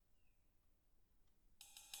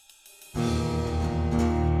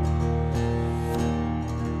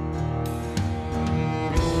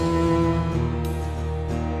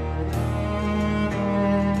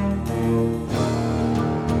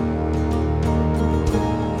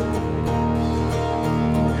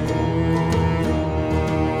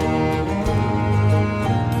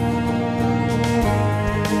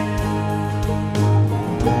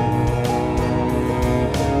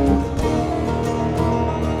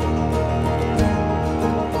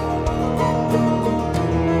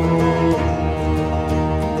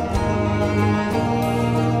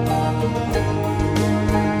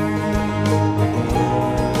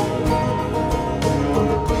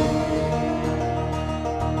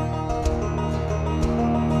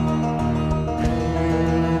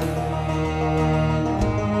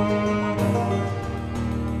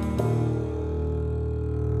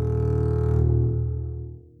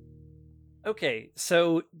Okay,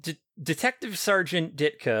 so Detective Sergeant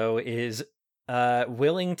Ditko is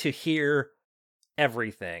willing to hear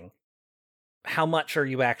everything. How much are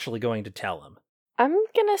you actually going to tell him? I'm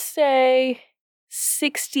gonna say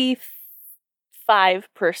 65%.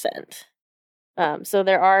 So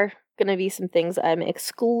there are gonna be some things I'm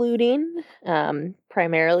excluding,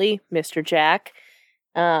 primarily Mr. Jack,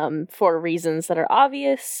 for reasons that are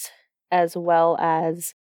obvious, as well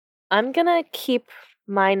as I'm gonna keep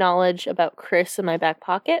my knowledge about Chris in my back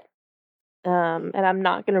pocket, and I'm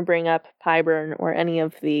not gonna bring up Pyburn or any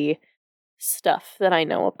of the stuff that I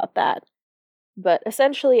know about that. But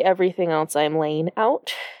essentially everything else I'm laying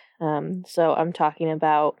out. So I'm talking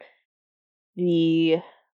about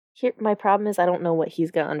my problem is I don't know what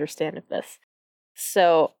he's gonna understand of this.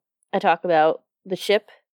 So I talk about the ship,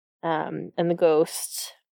 and the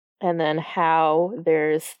ghosts, and then how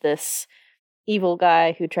there's this evil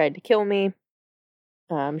guy who tried to kill me,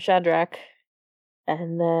 Shadrach,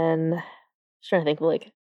 and then just trying to think of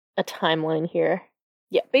like a timeline here.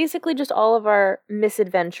 Yeah, basically just all of our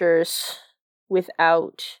misadventures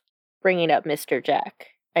without bringing up Mr. Jack.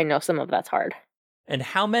 I know some of that's hard. And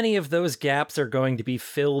how many of those gaps are going to be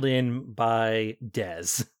filled in by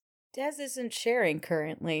Dez? Des isn't sharing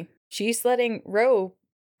currently. She's letting Ro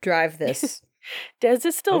drive this. Des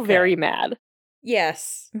is still very mad.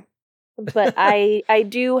 Yes. But I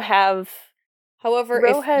do have... However,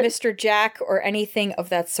 if Mr. Jack or anything of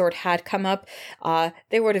that sort had come up,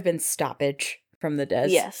 there would have been stoppage from the Des.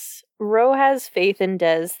 Yes. Ro has faith in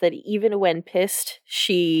Des that even when pissed,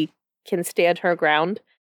 she can stand her ground.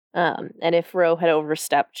 And if Ro had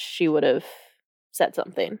overstepped, she would have said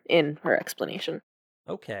something in her explanation.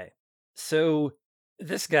 Okay. So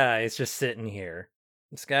this guy is just sitting here.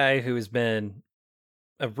 This guy who has been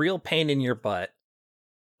a real pain in your butt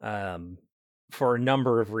for a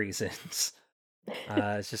number of reasons.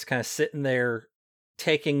 It's just kind of sitting there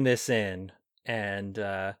taking this in. And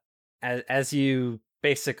as you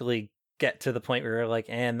basically get to the point where you're like,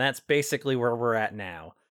 and that's basically where we're at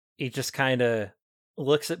now, he just kind of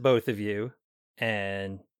looks at both of you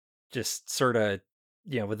and just sort of,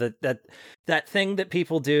 with that thing that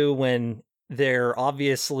people do when they're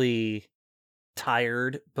obviously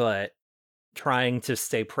tired but trying to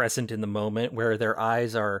stay present in the moment, where their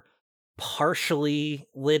eyes are partially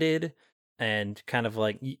lidded and kind of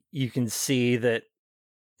like you can see that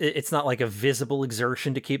it's not like a visible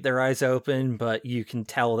exertion to keep their eyes open, but you can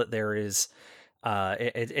tell that there is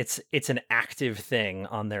it's an active thing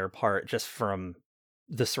on their part just from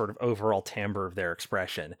the sort of overall timbre of their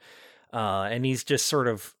expression. And he's just sort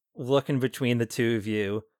of looking between the two of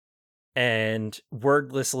you, and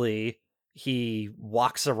wordlessly he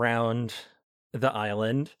walks around the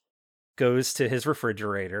island, goes to his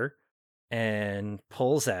refrigerator, and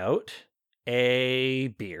pulls out a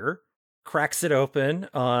beer, cracks it open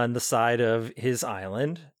on the side of his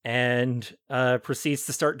island, and proceeds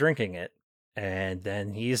to start drinking it. And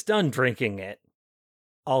then he's done drinking it.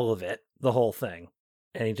 All of it. The whole thing.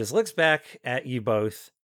 And he just looks back at you both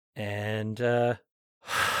and,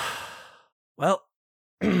 well,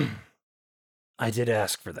 I did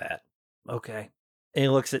ask for that. Okay. And he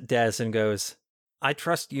looks at Des and goes, I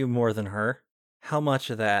trust you more than her. How much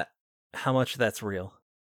of that's real?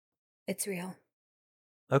 It's real.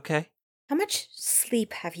 Okay. How much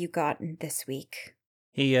sleep have you gotten this week?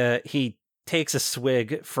 He takes a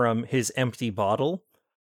swig from his empty bottle.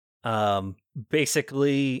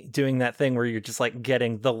 Basically doing that thing where you're just like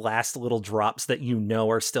getting the last little drops that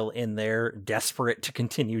are still in there, desperate to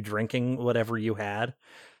continue drinking whatever you had.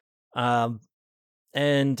 And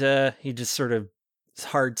he just sort of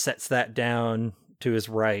hard sets that down to his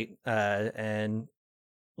right, and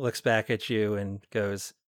looks back at you and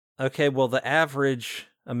goes, okay, well, the average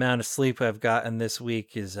amount of sleep I've gotten this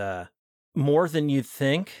week is more than you'd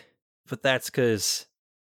think, but that's because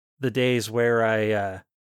the days where I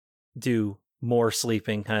do more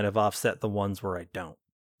sleeping kind of offset the ones where I don't.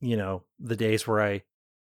 The days where I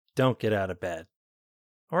don't get out of bed.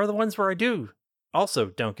 Or the ones where I do also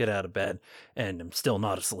don't get out of bed and I'm still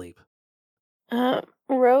not asleep.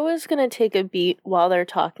 Ro is going to take a beat while they're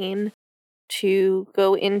talking to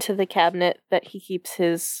go into the cabinet that he keeps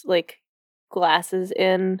his, glasses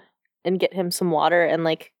in and get him some water and,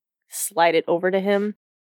 slide it over to him.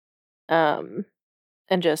 And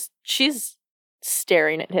she's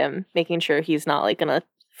staring at him, making sure he's not, gonna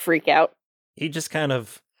freak out. He just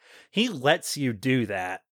he lets you do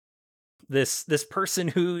that. This person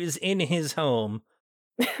who is in his home,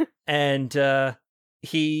 and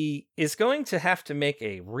he is going to have to make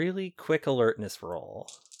a really quick alertness roll.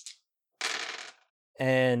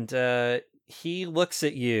 And he looks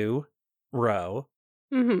at you, Ro,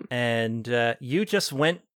 Mm-hmm. And you just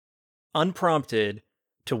went unprompted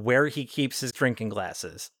to where he keeps his drinking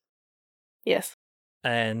glasses. Yes.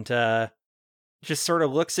 And just sort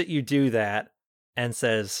of looks at you do that and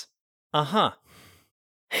says, uh-huh.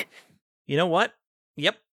 You know what?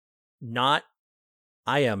 Yep.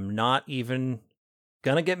 I am not even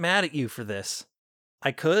gonna get mad at you for this.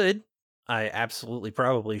 I could. I absolutely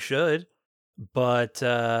probably should. But,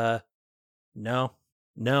 no,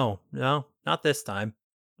 not this time.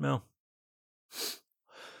 No.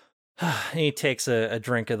 He takes a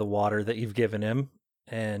drink of the water that you've given him,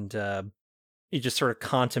 and he just sort of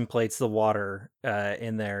contemplates the water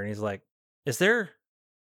in there, and he's like,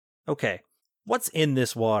 okay, what's in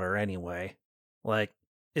this water anyway? Like,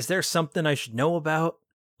 is there something I should know about?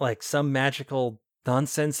 Like some magical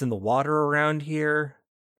nonsense in the water around here?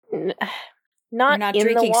 Not We're not in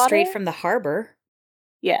drinking the water. straight from the harbor.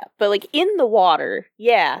 Yeah, but like in the water,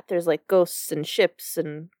 yeah, there's like ghosts and ships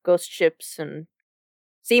and ghost ships and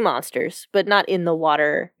sea monsters, but not in the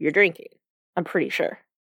water you're drinking. I'm pretty sure.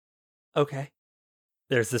 Okay.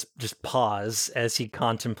 There's this just pause as he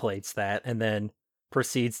contemplates that, and then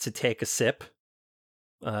proceeds to take a sip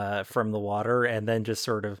from the water, and then just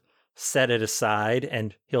sort of set it aside,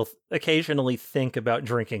 and he'll occasionally think about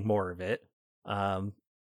drinking more of it.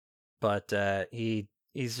 But he's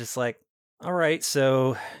just like, all right,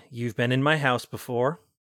 so you've been in my house before.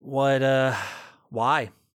 What, why?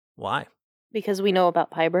 Because we know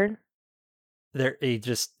about Pyburn.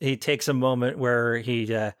 He takes a moment where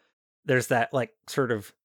there's that like sort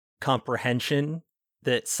of comprehension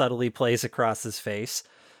that subtly plays across his face.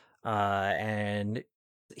 And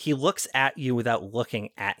he looks at you without looking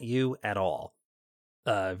at you at all.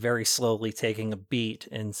 Very slowly taking a beat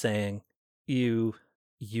and saying, you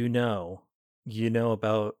know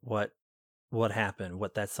about what happened,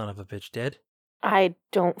 what that son of a bitch did? I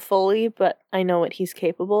don't fully, but I know what he's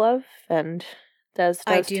capable of, and Des does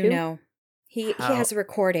I do too. know. He has a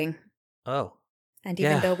recording. Oh. And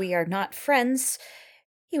even though we are not friends,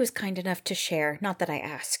 he was kind enough to share. Not that I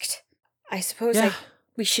asked. I suppose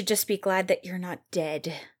we should just be glad that you're not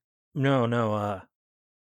dead. No,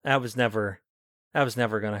 that was never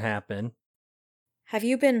gonna happen. Have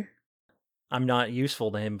you been... I'm not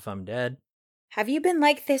useful to him if I'm dead. Have you been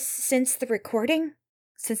like this since the recording?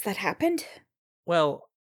 Since that happened? Well,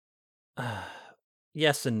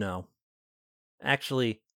 yes and no.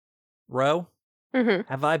 Actually, Ro,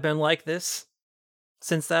 have I been like this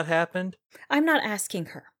since that happened? I'm not asking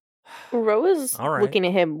her. Ro is looking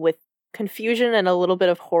at him with confusion and a little bit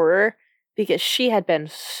of horror because she had been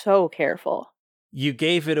so careful. You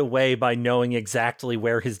gave it away by knowing exactly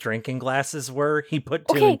where his drinking glasses were. He put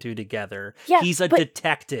two and two together. Yeah, he's a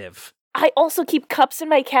detective. I also keep cups in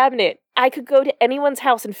my cabinet. I could go to anyone's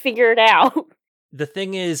house and figure it out. The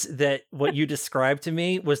thing is that what you described to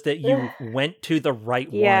me was that you went to the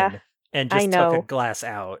right one and just took a glass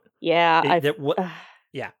out. Yeah.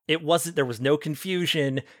 It wasn't, there was no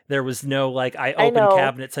confusion. There was no, like, I open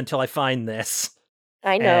cabinets until I find this.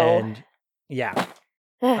 I know. And, yeah.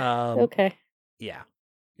 Okay. Yeah.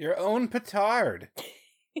 Your own petard.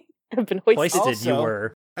 I've been hoisted. Also, you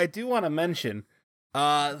were. I do want to mention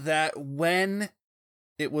that when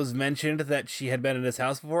it was mentioned that she had been in his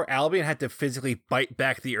house before, Albion had to physically bite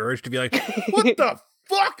back the urge to be like, what the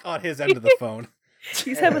fuck, on his end of the phone.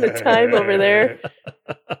 He's having a time over there.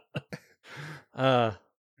 Yeah.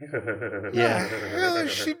 What the hell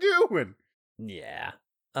is she doing? Yeah.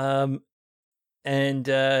 And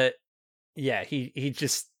yeah,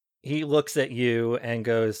 he looks at you and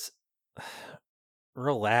goes,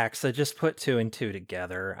 relax, I just put two and two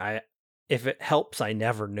together. If it helps, I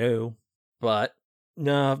never knew. But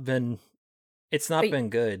no, it's not been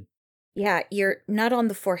good. Yeah, you're not on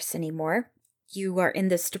the force anymore. You are in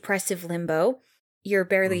this depressive limbo. You're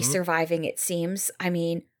barely surviving, it seems. I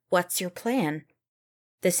mean, what's your plan?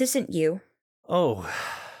 This isn't you. Oh,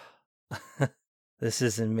 this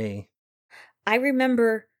isn't me. I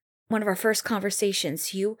remember one of our first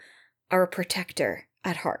conversations. You are a protector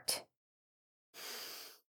at heart.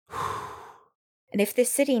 And if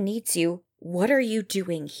this city needs you, what are you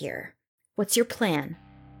doing here? What's your plan?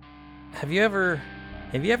 Have you ever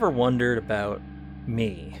wondered about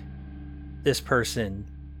me? This person,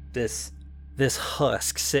 this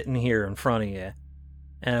husk sitting here in front of you,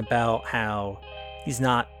 and about how he's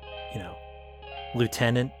not,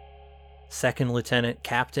 lieutenant, second lieutenant,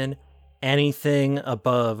 captain, anything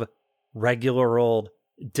above regular old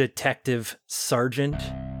detective sergeant?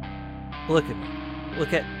 Look at me.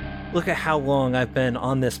 Look at how long I've been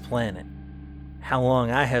on this planet. How long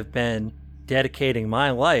I have been dedicating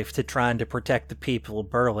my life to trying to protect the people of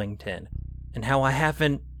Burlington. And how I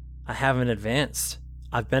haven't advanced.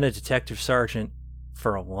 I've been a detective sergeant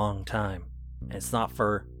for a long time. And it's not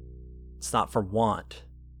for want.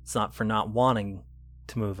 It's not for not wanting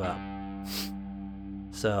to move up.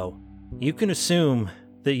 So, you can assume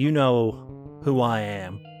that you know who I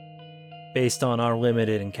am based on our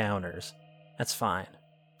limited encounters. That's fine.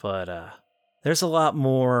 But there's a lot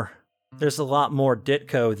more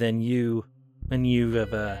Ditko than you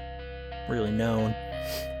have really known.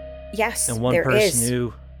 Yes, And there is.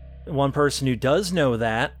 One person who does know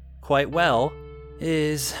that quite well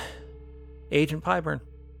is Agent Pyburn.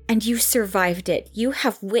 And you survived it. You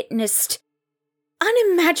have witnessed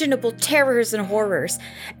unimaginable terrors and horrors.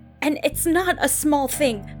 And it's not a small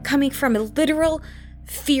thing coming from a literal,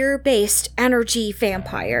 fear-based energy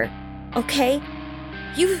vampire. Okay?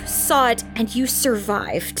 You saw it and you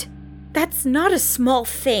survived. That's not a small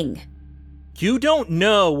thing. You don't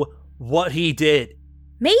know what he did.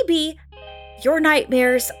 Maybe your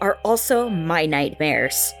nightmares are also my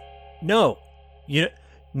nightmares. No.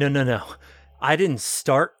 No. I didn't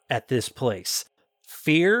start at this place.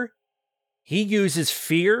 Fear? He uses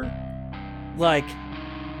fear like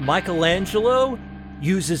Michelangelo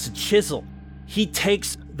uses a chisel. He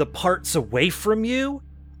takes the parts away from you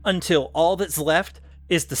until all that's left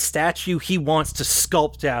is the statue he wants to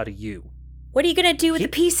sculpt out of you. What are you gonna do with the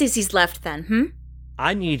pieces he's left then,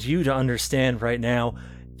 I need you to understand right now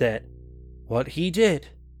that what he did,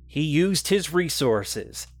 he used his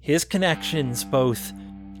resources, his connections, both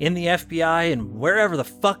in the FBI and wherever the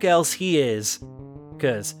fuck else he is,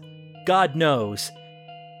 because God knows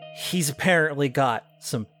he's apparently got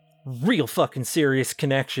some real fucking serious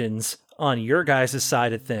connections on your guys'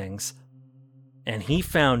 side of things. And he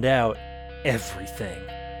found out everything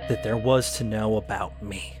that there was to know about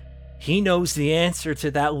me. He knows the answer to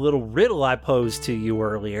that little riddle I posed to you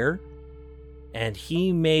earlier, and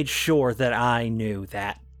he made sure that I knew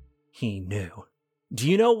that he knew. Do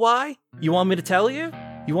you know why? You want me to tell you?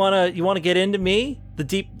 You wanna get into me?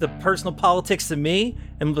 The personal politics of me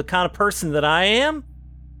and the kind of person that I am?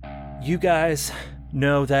 You guys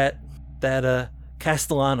know that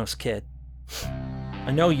Castellanos kid.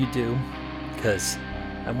 I know you do, because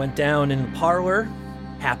I went down in the parlor,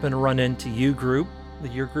 happened to run into your group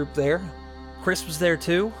there. Chris was there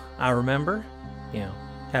too, I remember. You know,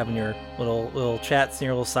 having your little chats and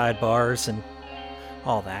your little sidebars and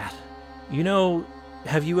all that. You know,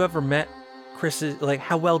 have you ever met Chris's, like,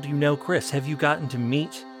 how well do you know Chris? Have you gotten to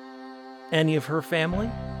meet any of her family?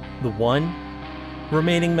 The one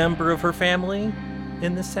remaining member of her family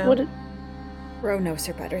in this town? Ro knows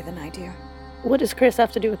her better than I do. What does Chris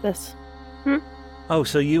have to do with this? Oh,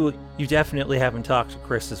 so you definitely haven't talked to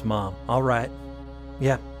Chris's mom. All right.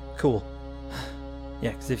 Yeah, cool.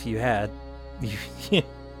 Yeah, because if you had,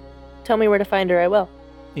 Tell me where to find her, I will.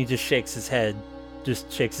 He just shakes his head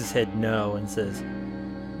no and says,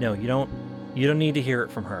 "No, you don't need to hear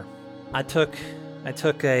it from her. I took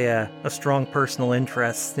a strong personal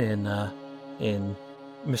interest in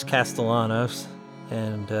Miss Castellanos,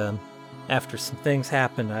 and after some things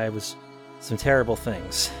happened, some terrible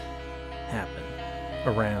things happened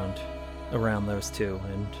around those two,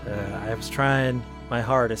 and I was trying my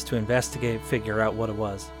hardest to investigate, figure out what it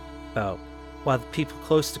was about, why the people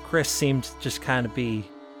close to Chris seemed to just kind of be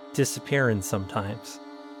disappearing sometimes,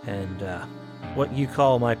 and what you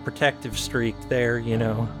call my protective streak there,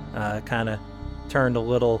 kind of turned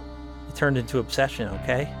into obsession.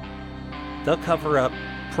 Okay, they'll cover up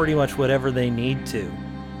pretty much whatever they need to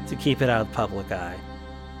keep it out of the public eye,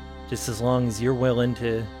 just as long as you're willing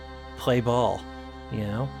to play ball.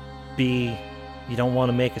 You don't want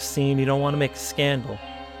to make a scene, you don't want to make a scandal,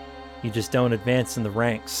 you just don't advance in the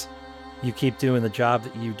ranks. You keep doing the job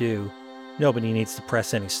that you do. Nobody needs to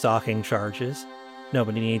press any stalking charges.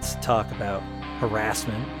 Nobody needs to talk about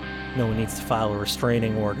harassment. No one needs to file a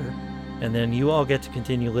restraining order. And then you all get to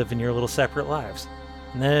continue living your little separate lives.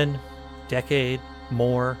 And then, decade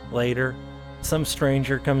more later, some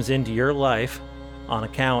stranger comes into your life on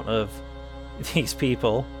account of these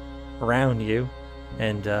people around you,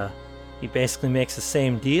 and he basically makes the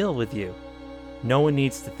same deal with you. No one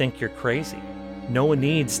needs to think you're crazy. No one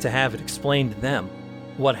needs to have it explained to them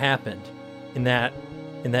what happened in that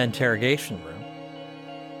interrogation room.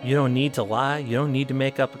 You don't need to lie. You don't need to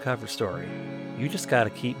make up a cover story. You just gotta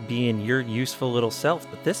keep being your useful little self.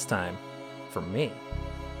 But this time, for me,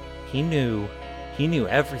 he knew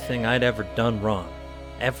everything I'd ever done wrong.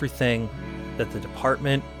 Everything that the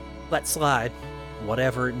department let slide,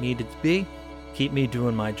 whatever it needed to be, keep me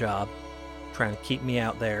doing my job, trying to keep me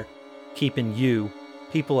out there, keeping you,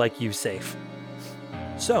 people like you, safe.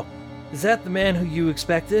 So, is that the man who you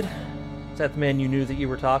expected? Is that the man you knew that you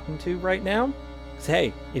were talking to right now?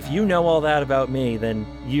 Hey, if you know all that about me, then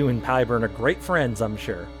you and Pyburn are great friends, I'm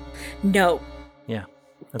sure. No. Yeah,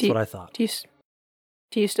 that's what I thought. Do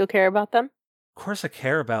you still care about them? Of course I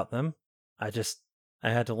care about them. I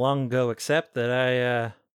had to long ago accept that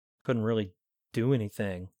I couldn't really do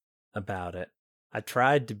anything about it. I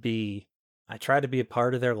tried to be a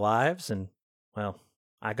part of their lives, and, well,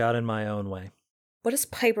 I got in my own way. What does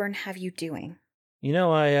Pyburn have you doing? You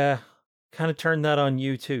know, I kind of turned that on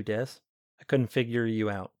you too, Des. I couldn't figure you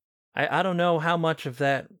out. I don't know how much of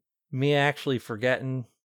that me actually forgetting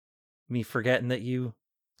that you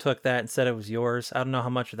took that and said it was yours. I don't know how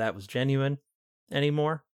much of that was genuine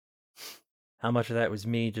anymore. How much of that was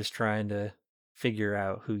me just trying to figure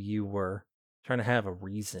out who you were, trying to have a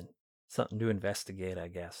reason, something to investigate, I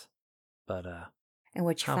guess. But And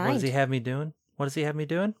what you find? what does he have me doing? What does he have me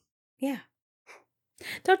doing? Yeah.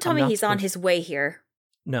 Don't tell I'm me not he's on supposed- his way here.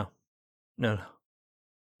 No.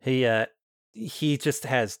 He just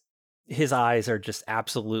has, his eyes are just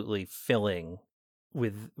absolutely filling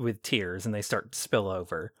with tears, and they start to spill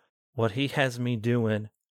over. What he has me doing,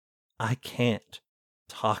 I can't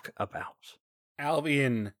talk about.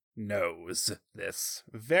 Albion knows this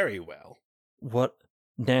very well. What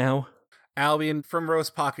now? Albion from Rose's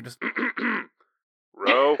pocket just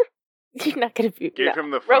Ro, You're not gonna be. give no.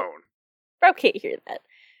 him the Ro phone. can't hear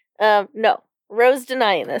that. No. Ro's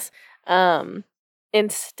denying this.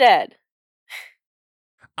 Instead,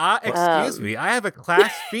 excuse me, I have a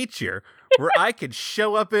class feature where I can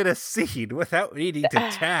show up in a scene without needing to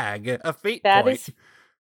tag a fate point.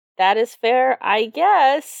 That is fair, I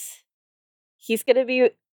guess. He's gonna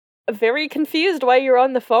be very confused why you're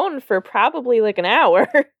on the phone for probably like an hour.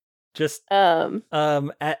 Just as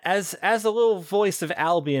a little voice of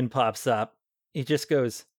Albion pops up, he just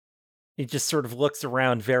sort of looks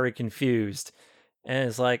around very confused and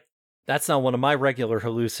is like, "That's not one of my regular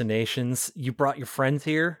hallucinations. You brought your friends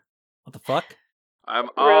here? What the fuck?" I'm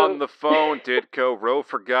Ro- on the phone, Ditko. Ro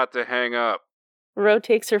forgot to hang up. Ro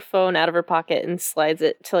takes her phone out of her pocket and slides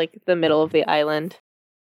it to like the middle of the island.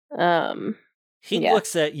 He Yeah.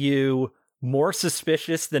 looks at you more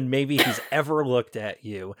suspicious than maybe he's ever looked at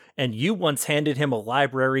you, and you once handed him a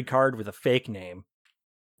library card with a fake name.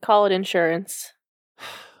 Call it insurance.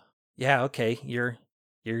 Yeah, okay, you're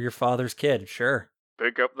your father's kid, sure.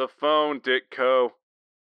 Pick up the phone, Ditko.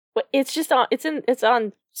 But it's just on. It's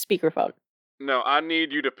on speakerphone. No, I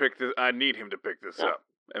need you to pick this. I need him to pick this up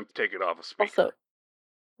and take it off of speaker. Also,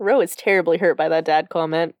 Ro is terribly hurt by that dad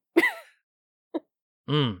comment.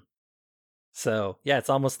 So, yeah, it's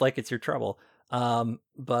almost like it's your trouble.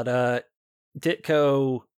 But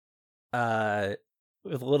Ditko,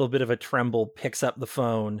 with a little bit of a tremble, picks up the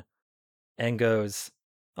phone and goes,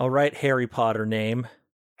 "All right, Harry Potter name."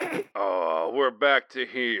 Oh, we're back to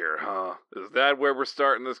here, huh? Is that where we're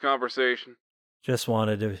starting this conversation? Just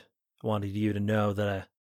wanted you to know that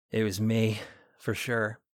it was me, for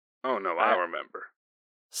sure. Oh no, I remember.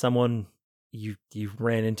 Someone you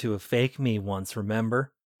ran into a fake me once,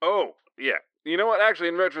 remember? Oh, yeah. You know what? Actually,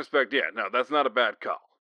 in retrospect, yeah, no, that's not a bad call.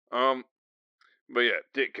 But yeah,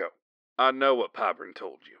 Ditko, I know what Pyburn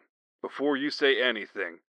told you. Before you say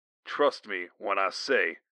anything, trust me when I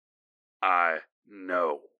say, I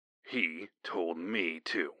know. He told me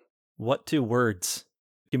too. What 2 words?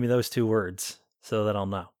 Give me those 2 words so that I'll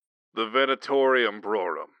know. The Venatorium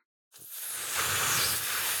Brorum.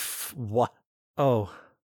 What? Oh,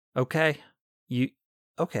 okay.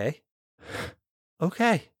 Okay.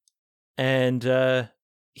 Okay. And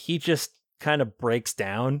he just kind of breaks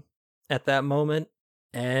down at that moment,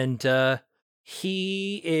 and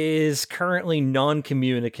he is currently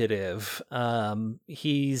non-communicative.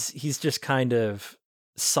 He's just kind of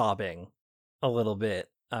sobbing a little bit.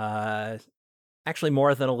 Actually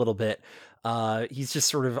more than a little bit. He's just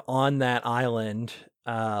sort of on that island,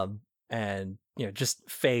 and just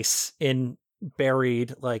face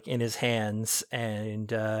buried like in his hands,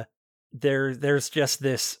 and there's just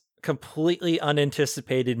this completely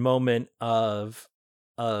unanticipated moment of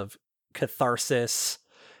catharsis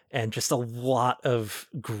and just a lot of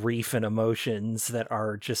grief and emotions that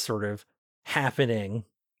are just sort of happening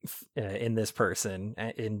in this person,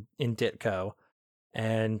 in Ditko.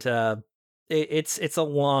 And it's a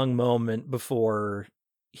long moment before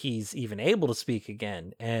he's even able to speak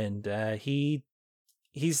again, and he's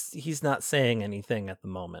not saying anything at the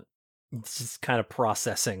moment. He's just kind of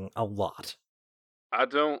processing a lot. I,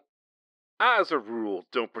 as a rule,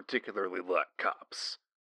 don't particularly like cops.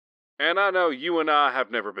 And I know you and I have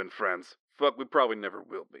never been friends. Fuck, we probably never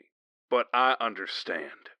will be. But I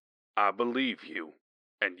understand. I believe you.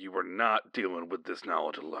 And you are not dealing with this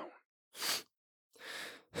knowledge alone.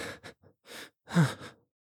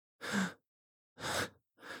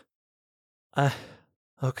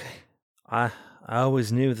 Okay. I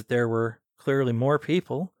always knew that there were clearly more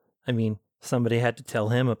people. I mean, somebody had to tell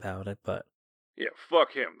him about it, but Yeah,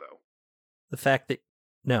 fuck him, though. the fact that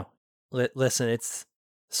no, listen, it's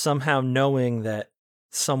somehow knowing that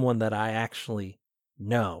someone that I actually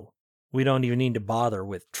know. We don't even need to bother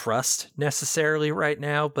with trust necessarily right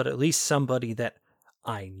now, but at least somebody that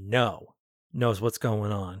I know knows what's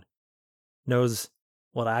going on, knows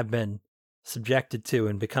what I've been subjected to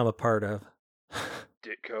and become a part of.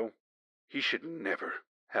 Ditko, he should never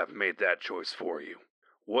have made that choice for you.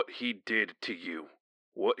 What he did to you,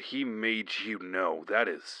 what he made you know, that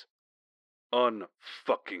is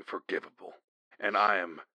unfucking forgivable. And I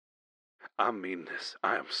mean this,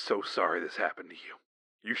 I am so sorry this happened to you.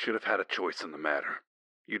 You should have had a choice in the matter.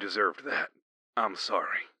 You deserved that. I'm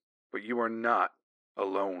sorry. But you are not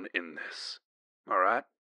alone in this. Alright?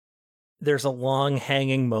 There's a long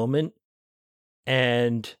hanging moment,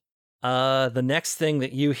 and the next thing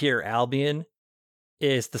that you hear, Albion,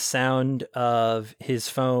 is the sound of his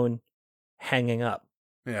phone hanging up.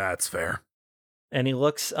 Yeah, that's fair. And he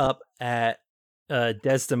looks up at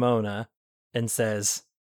Desdemona and says,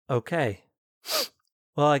 "Okay.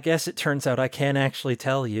 Well, I guess it turns out I can actually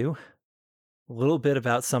tell you a little bit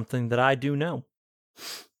about something that I do know."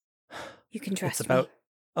 You can trust It's about... me.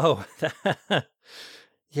 Oh,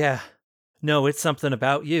 yeah. No, it's something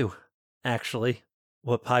about you, actually.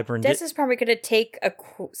 What Pyburn Des did... is probably going to take a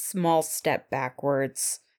small step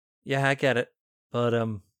backwards. Yeah, I get it. But,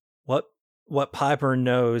 what Pyburn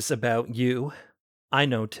knows about you, I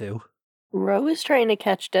know too. Ro is trying to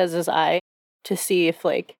catch Dez's eye to see if,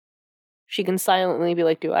 like, she can silently be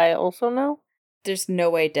like, do I also know? There's no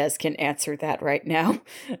way Des can answer that right now,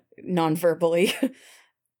 non-verbally.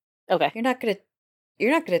 Okay. You're not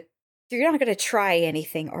gonna try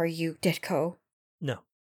anything, are you, Ditko? No,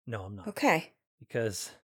 I'm not. Okay.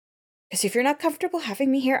 Because, if you're not comfortable having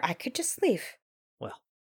me here, I could just leave. well,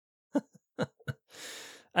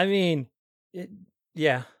 I mean,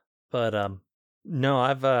 yeah, but, no,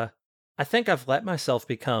 I think I've let myself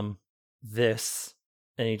become this,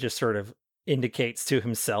 and he just sort of indicates to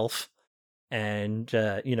himself, and,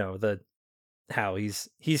 how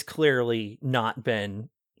he's clearly not been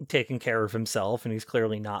taking care of himself, and he's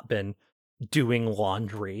clearly not been doing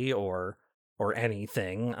laundry or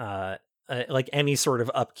anything, like any sort of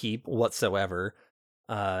upkeep whatsoever,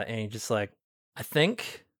 and he's just like, I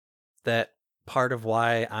think that part of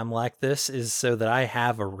why I'm like this is so that I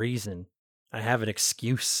have a reason, I have an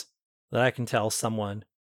excuse that I can tell someone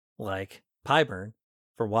like Pyburn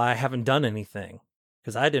for why I haven't done anything,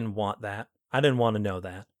 because I didn't want that. I didn't want to know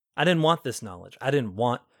that. I didn't want this knowledge. I didn't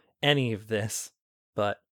want any of this.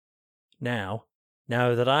 But now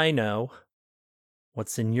that I know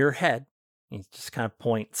what's in your head, he just kind of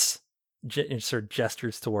points, and sort of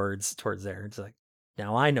gestures towards there. It's like,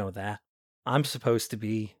 now I know that I'm supposed to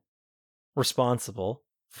be responsible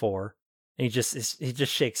for. And he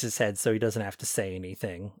just shakes his head so he doesn't have to say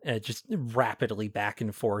anything. Just rapidly back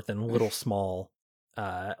and forth in little small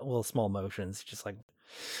motions, just like.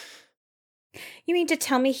 You mean to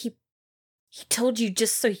tell me he told you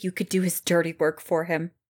just so you could do his dirty work for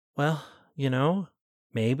him? Well,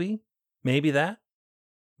 maybe that.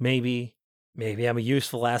 Maybe I'm a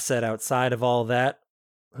useful asset outside of all that.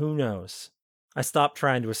 Who knows? I stopped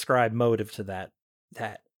trying to ascribe motive to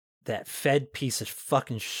that fed piece of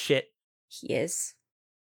fucking shit. He is.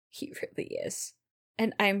 He really is.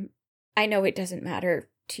 And I know it doesn't matter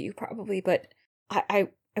to you probably, but I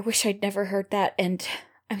wish I'd never heard that, and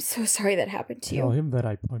I'm so sorry that happened to you. Tell him that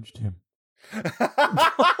I punched him.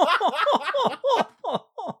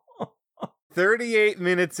 38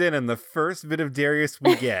 minutes in, and the first bit of Darius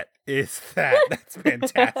we get is that. That's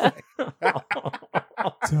fantastic.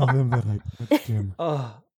 Tell him that I punched him.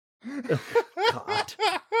 Oh, God.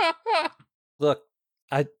 Look,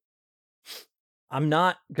 I'm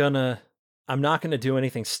not gonna do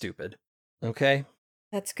anything stupid. Okay?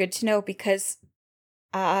 That's good to know, because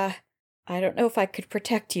I don't know if I could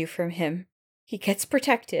protect you from him. He gets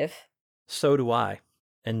protective. So do I.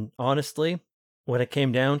 And honestly, when it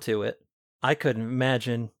came down to it, I couldn't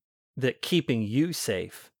imagine that keeping you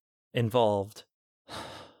safe involved.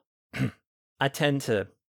 I tend to,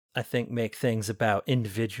 I think, make things about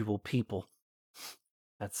individual people.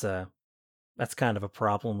 That's kind of a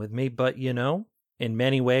problem with me, but in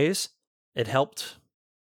many ways, it helped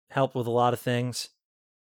with a lot of things,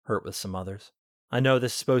 hurt with some others. I know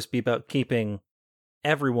this is supposed to be about keeping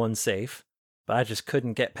everyone safe, but I just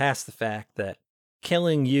couldn't get past the fact that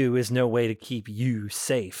killing you is no way to keep you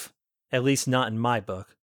safe. At least not in my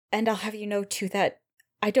book. And I'll have you know, too, that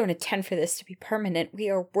I don't intend for this to be permanent. We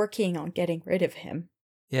are working on getting rid of him.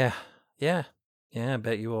 Yeah, I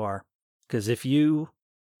bet you are. Because if you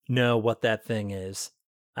know what that thing is,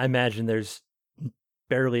 I imagine there's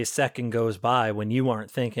barely a second goes by when you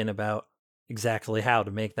aren't thinking about exactly how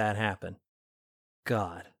to make that happen.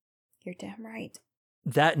 God. You're damn right.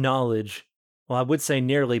 That knowledge, well, I would say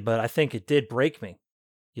nearly, but I think it did break me.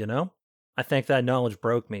 You know? I think that knowledge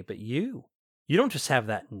broke me, but you don't just have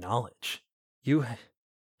that knowledge. You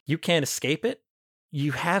can't escape it.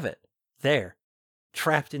 You have it there,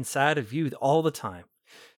 trapped inside of you all the time.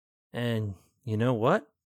 And you know what?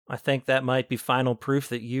 I think that might be final proof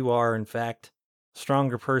that you are, in fact, a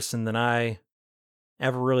stronger person than I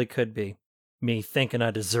ever really could be. Me thinking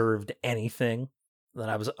I deserved anything, that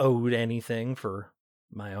I was owed anything for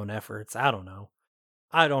my own efforts. I don't know.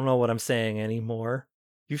 I don't know what I'm saying anymore.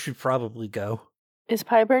 You should probably go. Is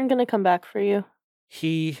Pyburn gonna come back for you?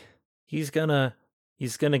 He's gonna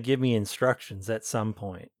give me instructions at some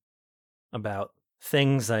point about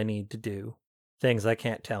things I need to do, things I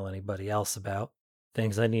can't tell anybody else about,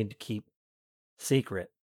 things I need to keep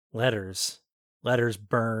secret, letters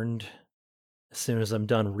burned as soon as I'm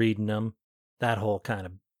done reading them, that whole kind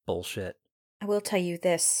of bullshit. I will tell you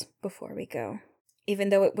this before we go. Even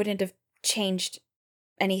though it wouldn't have changed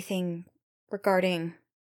anything regarding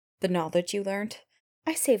the knowledge you learned,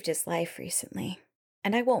 I saved his life recently,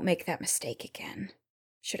 and I won't make that mistake again,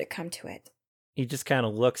 should it come to it. He just kind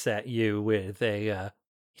of looks at you with a,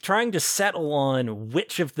 trying to settle on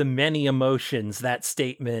which of the many emotions that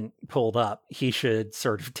statement pulled up he should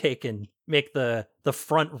sort of take and make the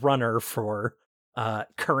front runner for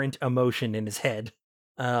current emotion in his head.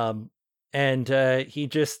 And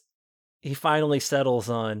he finally settles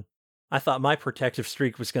on, I thought my protective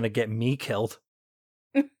streak was going to get me killed.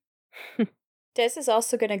 Des is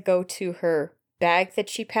also going to go to her bag that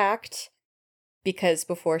she packed, because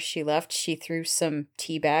before she left, she threw some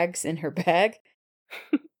tea bags in her bag.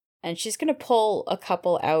 And she's going to pull a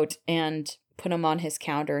couple out and put them on his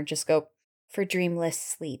counter and just go, for dreamless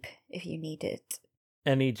sleep, if you need it.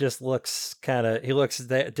 And he just looks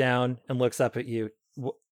down and looks up at you.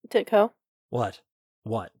 Ditko, What?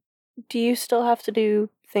 do you still have to do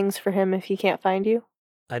things for him if he can't find you?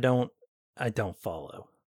 I don't follow.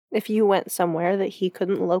 If you went somewhere that he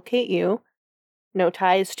couldn't locate you, no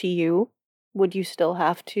ties to you, would you still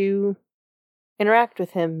have to interact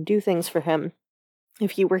with him, do things for him?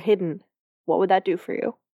 If you were hidden, what would that do for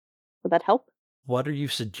you? Would that help? What are you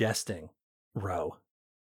suggesting, Ro?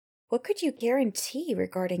 What could you guarantee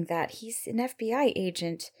regarding that? He's an FBI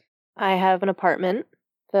agent. I have an apartment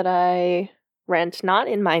that I rent not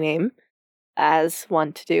in my name, as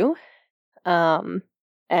one to do.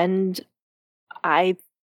 And I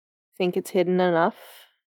think it's hidden enough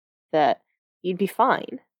that you'd be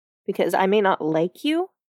fine. Because I may not like you,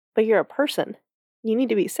 but you're a person. You need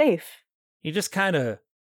to be safe. He just kind of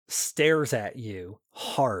stares at you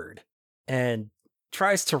hard and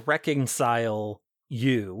tries to reconcile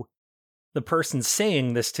you, the person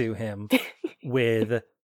saying this to him, with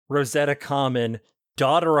Rosetta Common,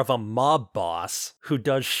 daughter of a mob boss who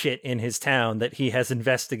does shit in his town that he has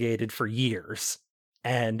investigated for years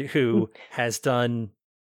and who has done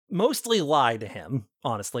mostly lie to him,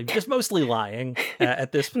 honestly, just mostly lying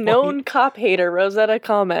at this point. Known cop hater Rosetta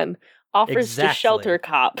Common offers Exactly. to shelter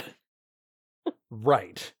cop.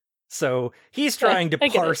 Right. So he's trying to I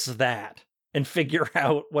get it. parse that and figure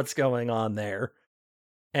out what's going on there.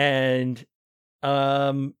 And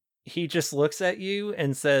he just looks at you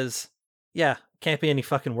and says, yeah, can't be any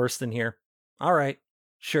fucking worse than here. All right.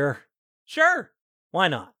 Sure. Why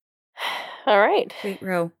not? All right. Wait,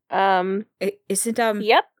 Ro. Isn't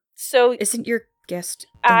Yep. So Isn't your guest?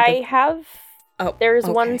 I have. Oh, There is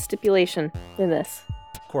okay. one stipulation in this.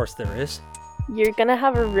 Of course there is. You're gonna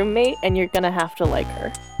have a roommate, and you're gonna have to like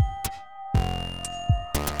her.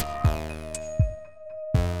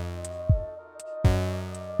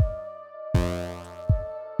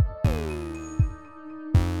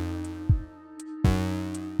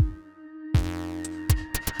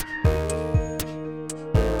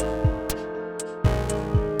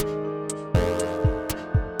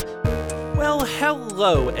 Well,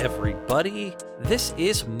 hello everybody. This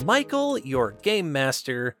is Michael, your game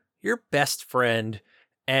master, your best friend,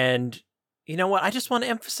 and you know what? I just want to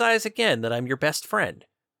emphasize again that I'm your best friend.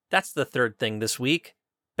 That's the third thing this week.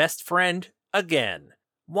 Best friend again.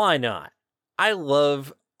 Why not? I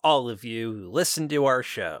love all of you who listen to our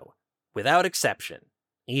show, without exception.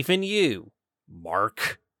 Even you,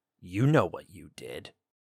 Mark. You know what you did.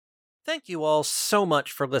 Thank you all so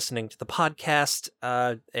much for listening to the podcast.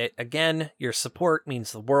 Again, your support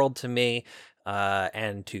means the world to me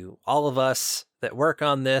and to all of us that work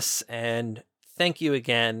on this, and thank you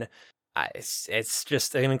again. It's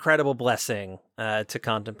just an incredible blessing to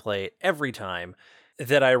contemplate every time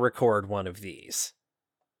that I record one of these.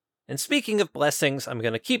 And speaking of blessings, I'm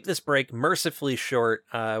going to keep this break mercifully short.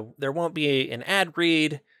 There won't be an ad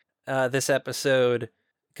read this episode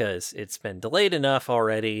because it's been delayed enough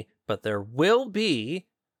already, but there will be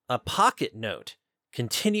a pocket note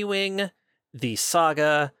continuing the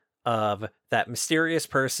saga of that mysterious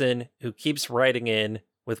person who keeps writing in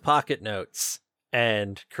with pocket notes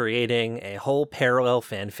and creating a whole parallel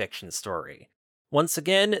fanfiction story. Once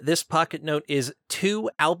again, this pocket note is to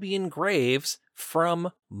Albion Graves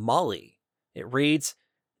from Molly. It reads,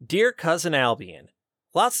 "Dear Cousin Albion,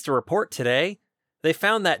 lots to report today. They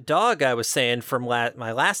found that dog I was saying from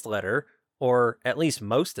my last letter, or at least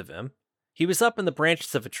most of him. He was up in the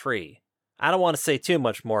branches of a tree. I don't want to say too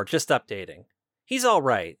much more, just updating. He's all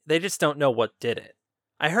right, they just don't know what did it.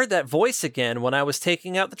 I heard that voice again when I was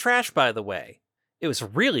taking out the trash, by the way. It was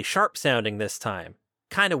really sharp sounding this time,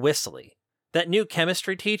 kind of whistly. That new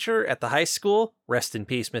chemistry teacher at the high school, rest in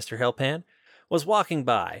peace, Mr. Hillpan, was walking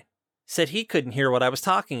by. Said he couldn't hear what I was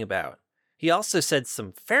talking about. He also said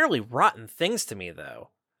some fairly rotten things to me, though.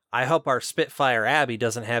 I hope our Spitfire Abby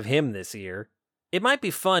doesn't have him this year. It might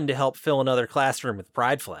be fun to help fill another classroom with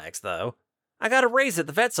pride flags, though. I got a raise at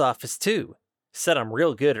the vet's office, too. Said I'm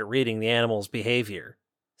real good at reading the animal's behavior.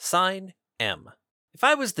 Sign, M. If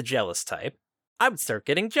I was the jealous type, I would start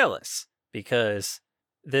getting jealous, because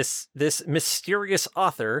this mysterious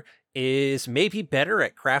author is maybe better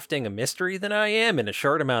at crafting a mystery than I am in a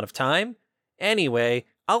short amount of time. Anyway,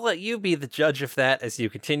 I'll let you be the judge of that as you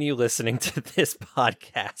continue listening to this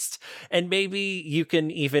podcast. And maybe you can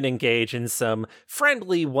even engage in some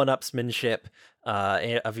friendly one-upsmanship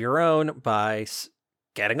of your own by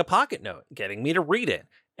getting a pocket note, getting me to read it.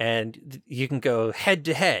 And you can go head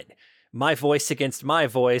to head. My voice against my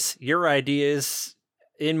voice, your ideas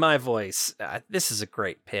in my voice. This is a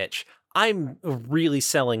great pitch. I'm really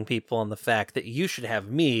selling people on the fact that you should have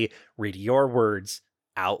me read your words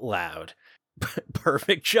out loud.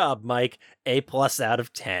 Perfect job, Mike. A+ out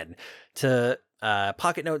of 10.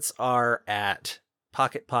 Pocket notes are at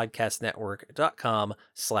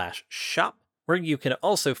pocketpodcastnetwork.com/shop, where you can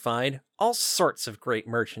also find all sorts of great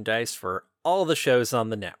merchandise for all the shows on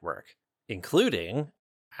the network, including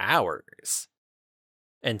ours.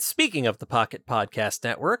 And speaking of the Pocket Podcast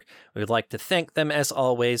Network, we would like to thank them as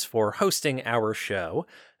always for hosting our show,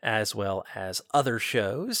 as well as other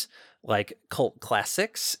shows like Cult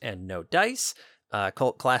Classics and No Dice.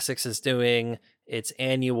 Cult Classics is doing its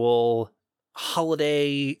annual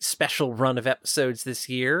holiday special run of episodes this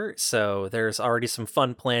year, so there's already some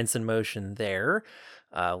fun plans in motion there.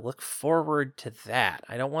 Look forward to that.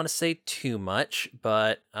 I don't want to say too much,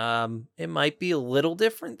 but it might be a little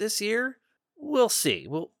different this year. We'll see.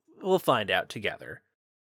 We'll find out together.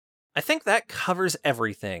 I think that covers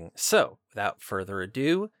everything. So, without further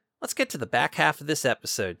ado, let's get to the back half of this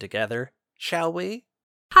episode together, shall we?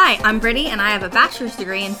 Hi, I'm Brittany, and I have a bachelor's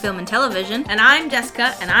degree in film and television. And I'm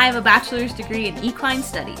Jessica, and I have a bachelor's degree in equine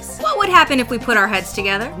studies. What would happen if we put our heads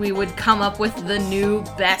together? We would come up with the new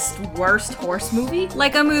best, worst horse movie.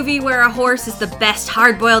 Like a movie where a horse is the best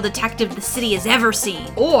hard-boiled detective the city has ever seen.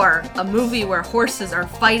 Or a movie where horses are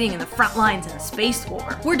fighting in the front lines in a space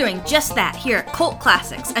war. We're doing just that here at Cult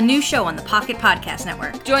Classics, a new show on the Pocket Podcast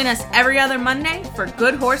Network. Join us every other Monday for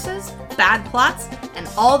good horses, bad plots, and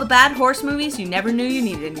all the bad horse movies you never knew you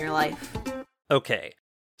needed in your life. Okay,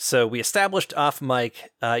 so we established off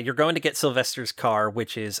mic, you're going to get Sylvester's car,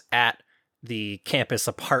 which is at the campus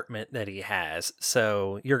apartment that he has.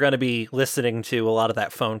 So you're going to be listening to a lot of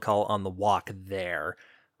that phone call on the walk there.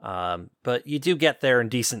 But you do get there in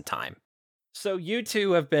decent time. So you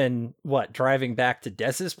two have been, driving back to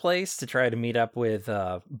Dez's place to try to meet up with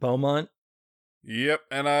Beaumont? Yep,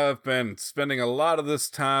 and I've been spending a lot of this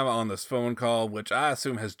time on this phone call, which I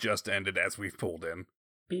assume has just ended as we've pulled in.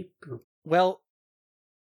 Beep, boop. Well,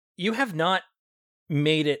 you have not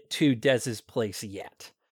made it to Dez's place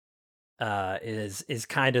yet. Is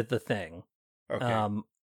kind of the thing. Okay. I'm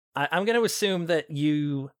going to assume that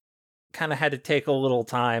you kind of had to take a little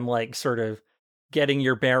time, like sort of getting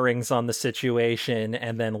your bearings on the situation,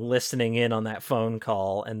 and then listening in on that phone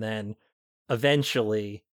call, and then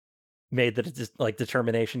eventually made the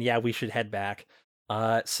determination, yeah, we should head back.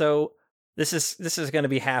 So this is going to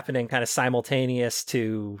be happening kind of simultaneous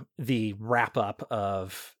to the wrap up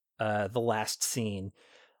of the last scene.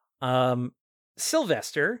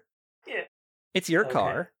 Sylvester, yeah, it's your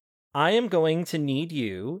car. I am going to need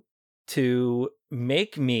you to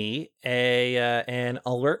make me an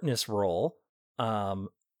alertness roll.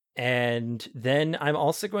 And then I'm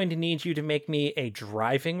also going to need you to make me a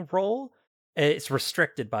driving roll. It's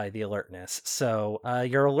restricted by the alertness. So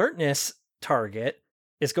your alertness target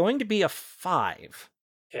is going to be a 5.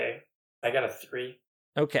 Okay. I got a 3.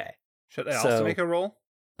 Okay. Should I also make a roll?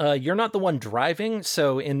 You're not the one driving,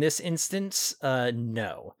 so in this instance,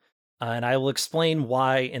 no. And I will explain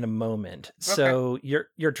why in a moment. Okay. So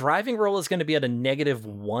your driving roll is going to be at a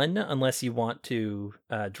 -1 unless you want to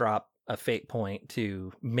drop a fate point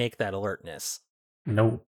to make that alertness.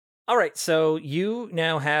 No. All right, so you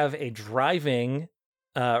now have a driving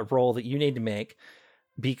roll that you need to make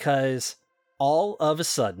because all of a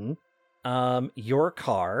sudden, your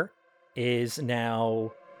car is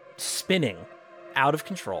now spinning out of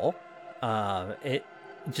control. It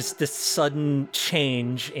just this sudden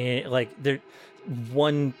change in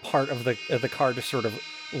one part of the car just sort of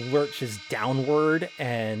lurches downward,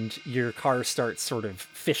 and your car starts sort of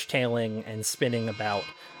fishtailing and spinning about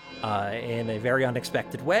in a very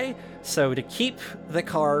unexpected way. So to keep the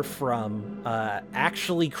car from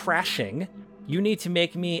actually crashing, you need to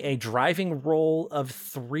make me a driving roll of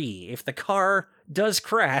 3. If the car does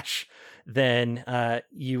crash, then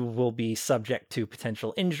you will be subject to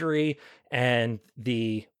potential injury, and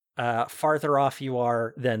the farther off you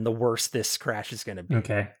are, then the worse this crash is going to be.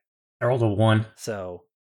 Okay. I rolled a 1. So,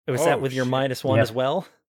 was that with your shit. -1 Yep. as well?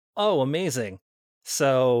 Oh, amazing.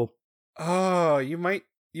 So, Oh, you might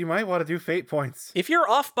want to do fate points. if you're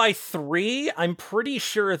off by 3, I'm pretty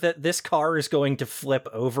sure that this car is going to flip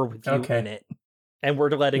over with you Okay. in it. And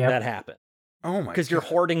we're letting Yep. that happen. Oh my! Because you're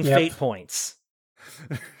hoarding Yep. fate points.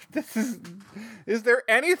 This is there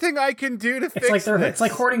anything I can do to fix this? It's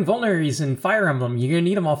like hoarding vulneraries in Fire Emblem. You're gonna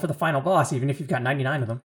need them all for the final boss, even if you've got 99 of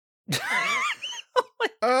them.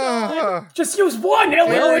 Just use one,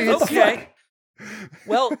 Elliot. Well, What the okay. fuck?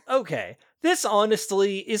 Well, okay. This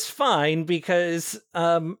honestly is fine because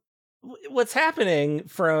what's happening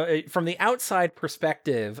from the outside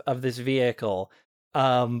perspective of this vehicle,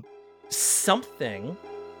 something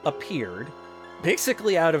appeared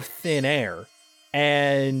basically out of thin air,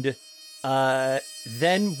 and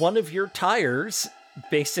then one of your tires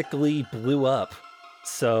basically blew up.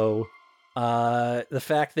 So the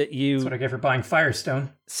fact that That's what I get for buying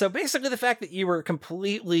Firestone. So basically the fact that you were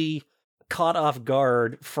completely caught off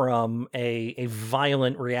guard from a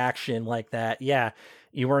violent reaction like that, yeah,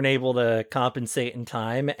 you weren't able to compensate in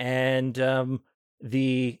time, and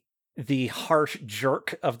the harsh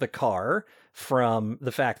jerk of the car from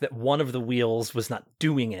the fact that one of the wheels was not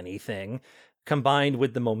doing anything, combined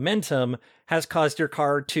with the momentum, has caused your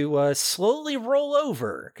car to slowly roll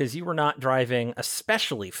over, because you were not driving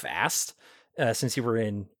especially fast, since you were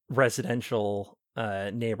in residential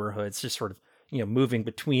neighborhoods, just sort of, moving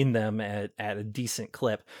between them at a decent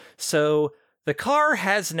clip. So the car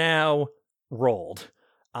has now rolled.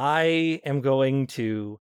 I am going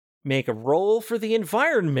to make a roll for the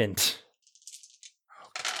environment.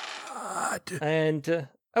 God. And,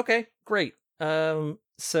 okay, great.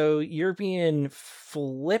 So you're being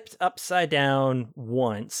flipped upside down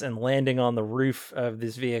once and landing on the roof of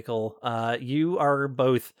this vehicle. You're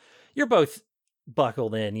both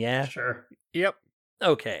buckled in, yeah? Sure. Yep.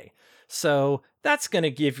 Okay. So that's going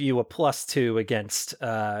to give you a +2 against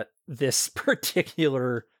this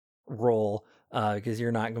particular roll, because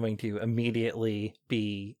you're not going to immediately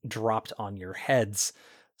be dropped on your heads.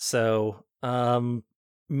 So,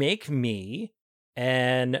 make me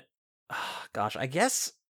an, gosh, I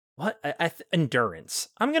guess, endurance.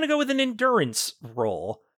 I'm going to go with an endurance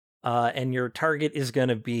roll, and your target is going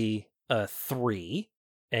to be a 3,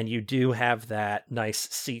 and you do have that nice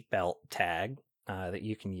seatbelt tag that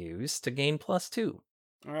you can use to gain +2.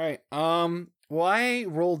 All right. Well, I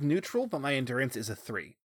rolled neutral, but my endurance is a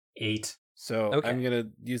 3. 8. So Okay. I'm gonna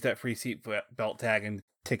use that free seat belt tag and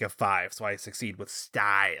take a 5, so I succeed with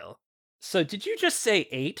style. So did you just say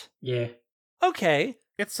 8? Yeah. Okay.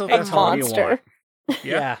 It's A Sylvester. What do you monster.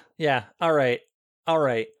 want? Yeah. All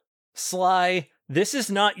right. Sly, this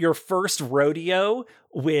is not your first rodeo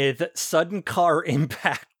with sudden car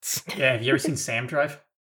impacts. Yeah, have you ever seen Sam drive?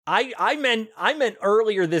 I meant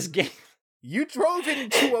earlier this game. You drove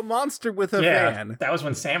into a monster with a yeah, van. that was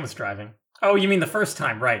when Sam was driving. Oh, you mean the first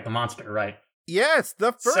time, right? The monster, right? Yes,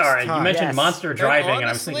 the first Sorry, time. you mentioned Yes. monster driving, and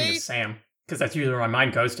I was thinking honestly- of Sam, because that's usually where my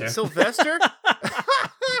mind goes to. Sylvester?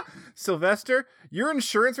 Sylvester, your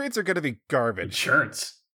insurance rates are going to be garbage.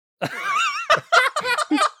 Insurance. I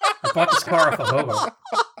bought this car off a hobo.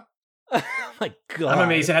 Oh my god. I'm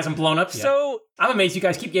amazed it hasn't blown up yet. So I'm amazed you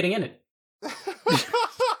guys keep getting in it.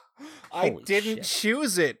 I Holy didn't shit.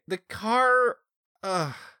 choose it. The car...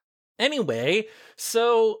 anyway,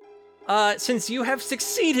 so Since you have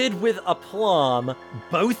succeeded with aplomb,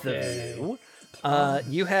 both of you,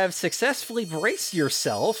 you have successfully braced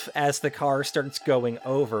yourself as the car starts going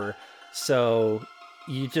over. So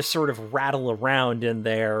you just sort of rattle around in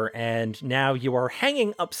there, and now you are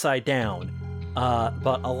hanging upside down.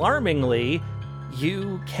 But alarmingly,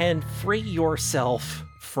 you can free yourself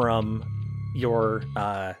from your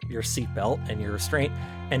seatbelt and your restraint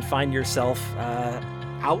and find yourself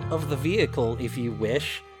out of the vehicle, if you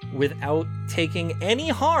wish, without taking any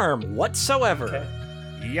harm whatsoever.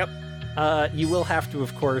 Okay. Yep. You will have to,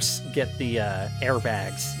 of course, get the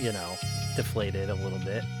airbags, deflated a little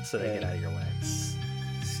bit so they get out of your way.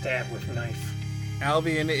 Stab with knife.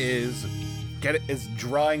 Albion is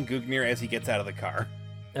drawing Gugnir as he gets out of the car.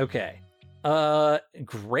 Okay.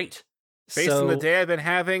 Great. Based on the day I've been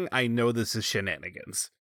having, I know this is shenanigans.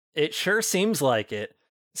 It sure seems like it.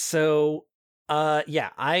 So,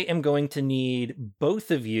 I am going to need both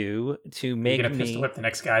of you to make You're gonna me... pistol whip the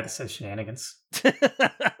next guy that says shenanigans.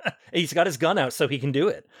 He's got his gun out so he can do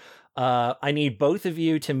it. I need both of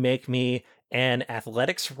you to make me an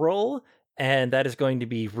athletics roll, and that is going to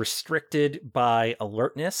be restricted by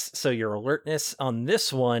alertness. So your alertness on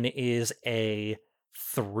this one is a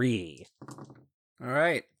 3. All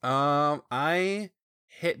right. I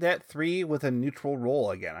hit that 3 with a neutral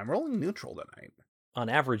roll again. I'm rolling neutral tonight. On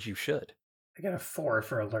average, you should. I got a 4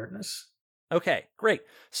 for alertness. Okay, great.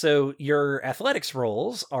 So your athletics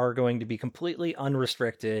rolls are going to be completely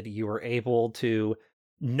unrestricted. You are able to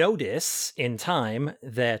notice in time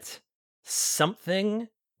that something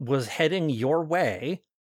was heading your way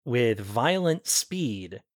with violent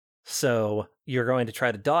speed. So you're going to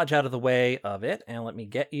try to dodge out of the way of it, and let me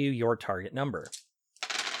get you your target number.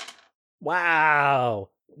 Wow,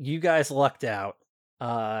 you guys lucked out.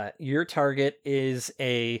 Your target is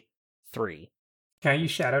a 3. Can I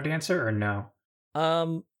use Shadow Dancer or no?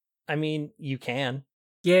 I mean, you can.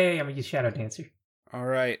 Yay, I'm gonna use Shadow Dancer. All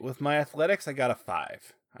right. With my athletics, I got a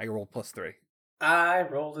 5. I rolled +3. I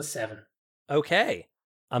rolled a 7. Okay,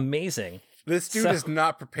 amazing. This dude is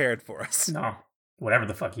not prepared for us. No, whatever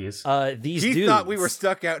the fuck he is. These he dudes... thought we were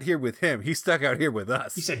stuck out here with him. He's stuck out here with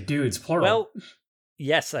us. You said dudes, plural. Well,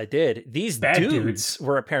 yes, I did. These Bad dudes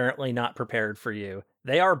were apparently not prepared for you.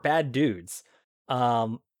 They are bad dudes.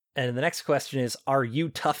 And the next question is, are you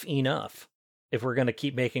tough enough? If we're going to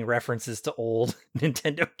keep making references to old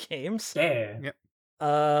Nintendo games. Yeah.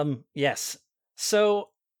 Yep. Yes. So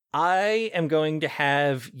I am going to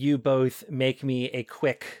have you both make me a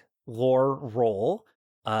quick lore roll,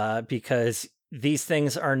 because these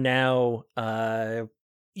things are now,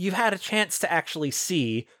 you've had a chance to actually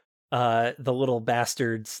see the little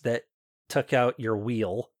bastards that took out your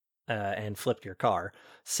wheel and flipped your car.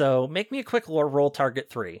 So make me a quick lore roll, target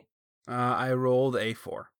 3. I rolled a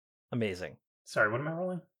 4. Amazing. Sorry, what am I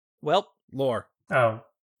rolling? Well, Lore. Oh.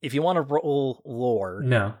 If you want to roll lore,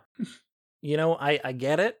 No. I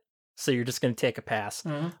get it. So you're just going to take a pass.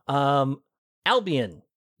 Mm-hmm. Albion.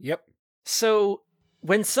 Yep. So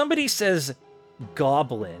when somebody says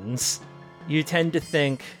goblins, you tend to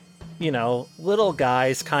think, little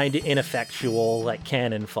guys kind of ineffectual, like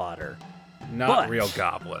cannon fodder. Not real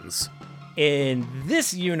goblins. In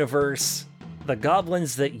this universe, the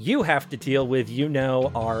goblins that you have to deal with,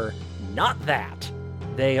 are not that.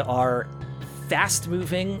 They are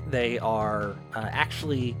fast-moving. They are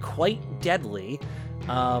actually quite deadly.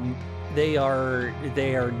 They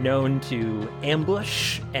are known to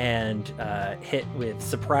ambush and hit with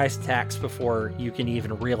surprise attacks before you can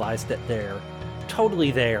even realize that they're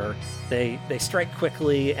totally there. They strike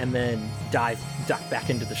quickly and then duck back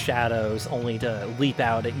into the shadows, only to leap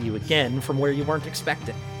out at you again from where you weren't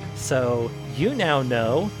expecting. So you now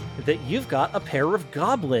know that you've got a pair of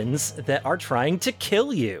goblins that are trying to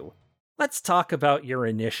kill you. Let's talk about your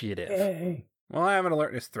initiative. Yay. Well, I have an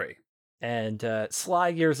alertness 3. And Sly,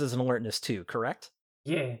 yours is an alertness 2, correct?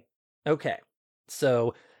 Yeah. Okay.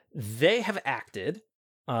 So they have acted.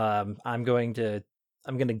 I'm going to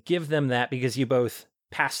give them that because you both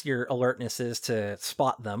passed your alertnesses to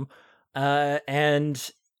spot them.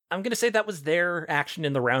 And I'm going to say that was their action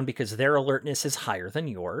in the round because their alertness is higher than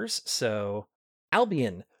yours. So,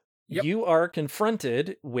 Albion, Yep. You are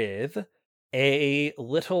confronted with a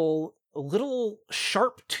little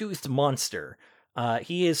sharp-toothed monster.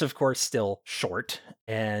 He is, of course, still short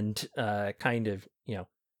and kind of,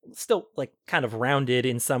 still like kind of rounded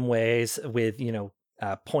in some ways with,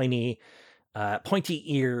 pointy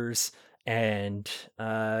ears and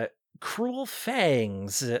cruel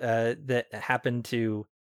fangs that happen to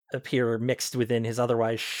appear mixed within his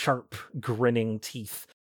otherwise sharp, grinning teeth.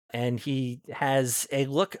 And he has a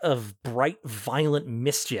look of bright, violent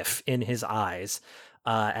mischief in his eyes.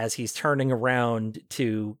 as he's turning around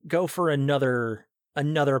to go for another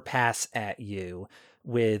pass at you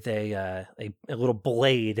with a little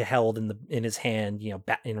blade held in his hand,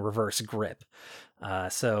 in reverse grip.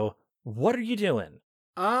 So what are you doing?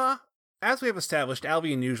 As we have established,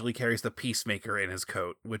 Albion usually carries the Peacemaker in his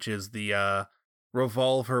coat, which is the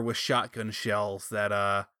revolver with shotgun shells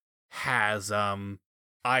that has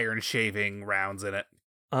iron shaving rounds in it.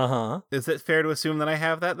 Uh-huh. Is it fair to assume that I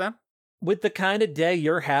have that then? With the kind of day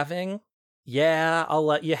you're having, yeah, I'll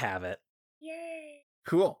let you have it. Yay!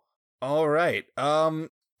 Cool. All right.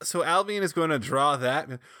 So Albion is going to draw that.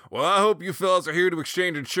 Well, I hope you fellas are here to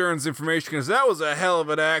exchange insurance information, because that was a hell of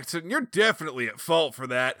an accident. You're definitely at fault for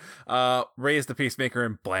that. Raise the Peacemaker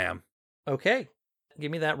and blam. Okay.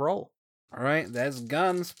 Give me that roll. All right, that's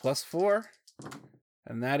guns, +4.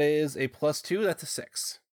 And that is a +2, that's a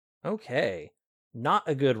 6. Okay. Not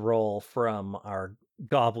a good roll from our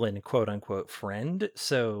goblin quote-unquote friend.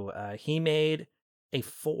 So he made a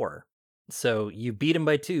 4. So you beat him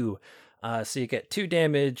by 2. So you get 2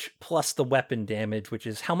 damage plus the weapon damage, which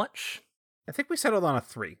is how much? I think we settled on a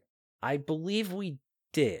 3. I believe we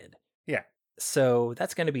did. Yeah. So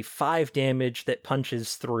that's going to be 5 damage that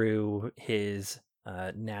punches through his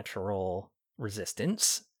natural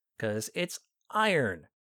resistance, because it's iron.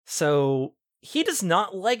 So he does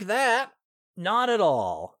not like that. Not at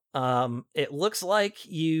all. It looks like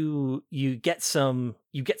you get some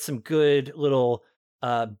good little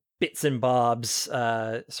bits and bobs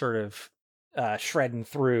sort of shredding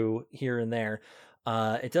through here and there.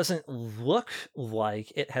 It doesn't look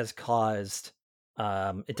like it has caused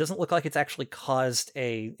it doesn't look like it's actually caused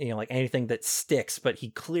a like anything that sticks, but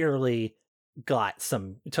he clearly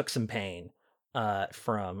took some pain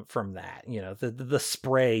from that. The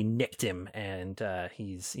spray nicked him, and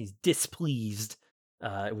he's displeased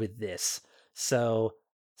with this. So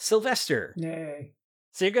Sylvester, Yay.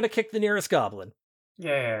 so you're gonna kick the nearest goblin.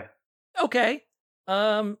 Yeah. Okay.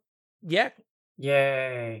 Yeah,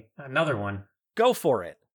 Yay. Another one. go for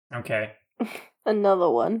it. Okay. Another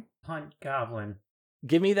one. Hunt goblin.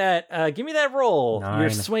 Give me that roll. 9. You're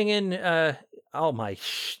swinging oh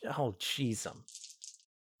jeez.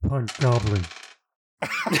 Punch goblin.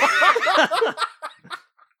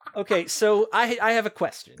 Okay, so I have a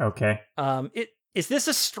question. Okay. Is this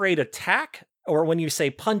a straight attack, or when you say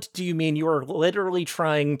punt, do you mean you are literally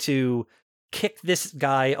trying to kick this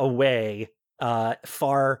guy away,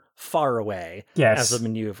 far away, Yes. as a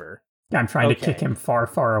maneuver? I'm trying to Okay. kick him far,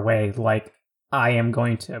 far away, like I am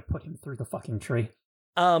going to put him through the fucking tree.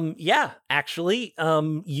 Yeah, actually,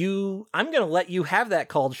 I'm gonna let you have that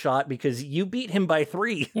called shot because you beat him by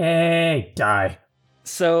 3. Yay! Die.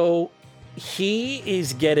 So he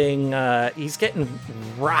is getting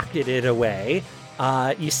rocketed away.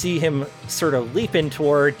 You see him sort of leaping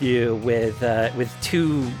toward you with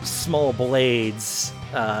 2 small blades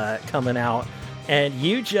coming out, and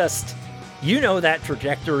you know that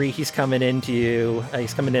trajectory. He's coming into you.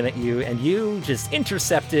 He's coming in at you, and you just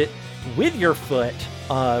intercept it with your foot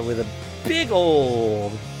with a big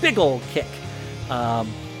old kick.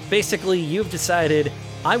 Basically, you've decided,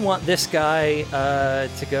 I want this guy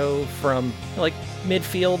to go from like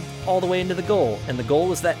midfield all the way into the goal, and the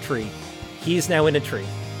goal is that tree. He's now in a tree.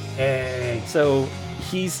 Yay. So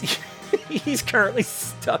he's he's currently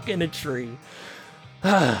stuck in a tree.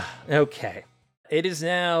 Okay. It is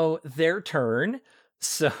now their turn.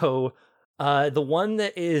 So the one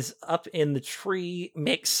that is up in the tree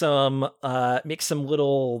makes some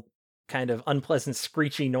little kind of unpleasant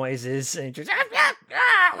screechy noises and just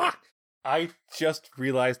I just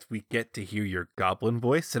realized we get to hear your goblin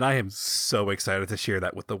voice, and I am so excited to share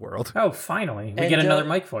that with the world. Oh, finally. We And, get another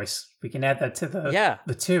mic voice. We can add that to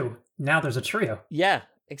the 2. Now there's a trio. Yeah,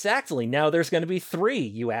 exactly. Now there's going to be 3,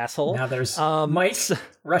 you asshole. Now there's Mike,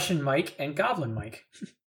 Russian Mike, and Goblin Mike.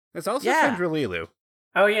 There's also Yeah. Fendra Lilu.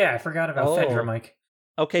 Oh yeah, I forgot about Oh. Fedra Mike.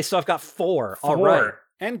 Okay, so I've got 4. 4. All right.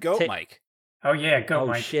 And Goat Ta- Mike. Oh yeah, go Oh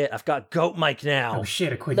Mike. shit, I've got Goat Mike now. Oh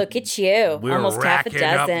shit, I quit. Look at you. We're Almost half a racking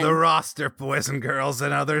up dozen. the roster, boys and girls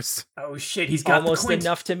and others. Oh shit, he's got almost the quint.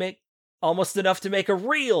 enough to make a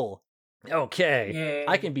reel. Okay. Yay.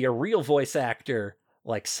 I can be a real voice actor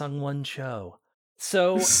like Sungwon Cho.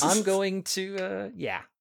 So I'm going to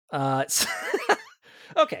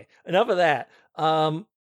okay, enough of that.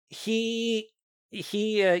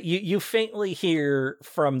 You faintly hear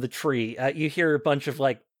from the tree. You hear a bunch of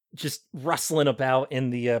like just rustling about in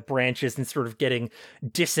the branches and sort of getting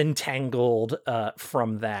disentangled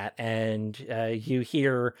from that, and you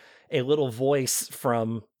hear a little voice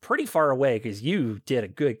from pretty far away because you did a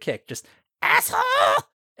good kick, just asshole.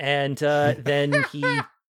 And then he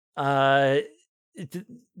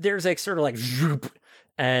there's a sort of like zoop,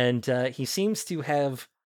 and he seems to have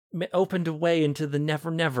opened a way into the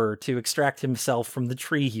Never Never to extract himself from the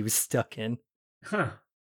tree he was stuck in. Huh.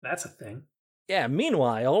 That's a thing. Yeah,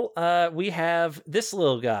 meanwhile, we have this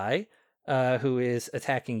little guy who is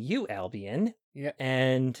attacking you, Albion. Yeah.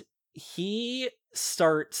 And he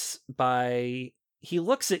starts by, he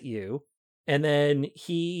looks at you, and then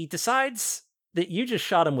he decides that you just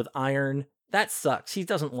shot him with iron. That sucks. He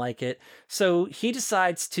doesn't like it. So he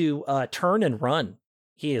decides to turn and run.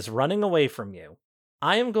 He is running away from you.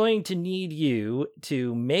 I am going to need you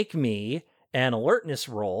to make me an alertness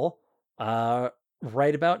roll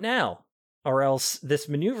right about now, or else this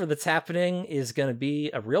maneuver that's happening is going to be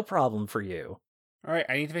a real problem for you. All right,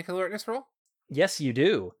 I need to make an alertness roll? Yes, you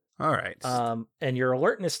do. All right. And your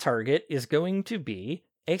alertness target is going to be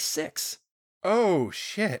a 6. Oh,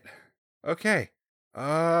 shit. Okay.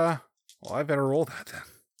 Well, I better roll that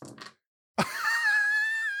then.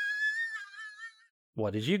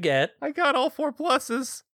 What did you get? I got all 4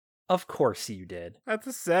 pluses. Of course you did. That's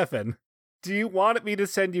a 7. Do you want me to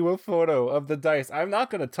send you a photo of the dice? I'm not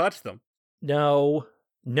going to touch them. No,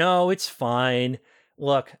 it's fine.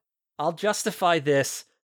 Look, I'll justify this.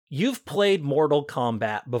 You've played Mortal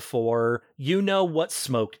Kombat before. You know what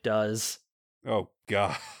smoke does. Oh,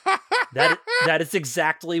 God. That is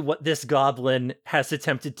exactly what this goblin has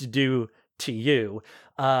attempted to do to you.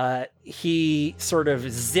 He sort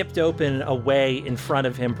of zipped open a way in front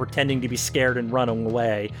of him, pretending to be scared and running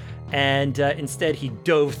away. And instead, he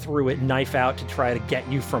dove through it, knife out, to try to get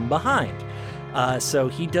you from behind. So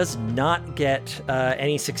he does not get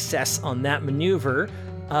any success on that maneuver.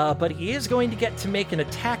 But he is going to get to make an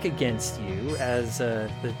attack against you, as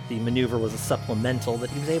the maneuver was a supplemental that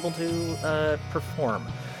he was able to perform.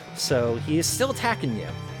 So he is still attacking you,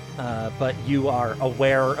 but you are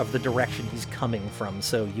aware of the direction he's coming from,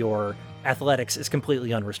 so your athletics is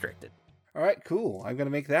completely unrestricted. All right, cool. I'm going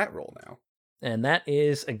to make that roll now. And that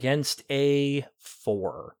is against a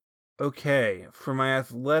 4. Okay, for my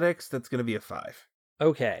athletics, that's going to be a 5.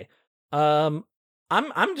 Okay.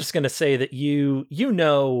 I'm just gonna say that you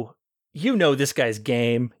know this guy's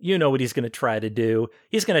game. You know what he's gonna try to do.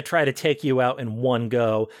 He's gonna try to take you out in one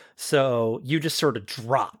go. So you just sort of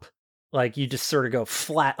drop, like you just sort of go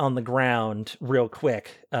flat on the ground real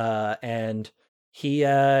quick. And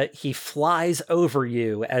he flies over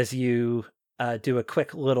you as you do a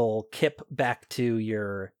quick little kip back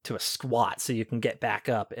to a squat, so you can get back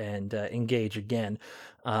up and engage again.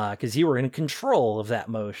 Because you were in control of that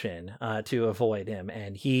motion to avoid him,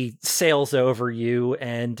 and he sails over you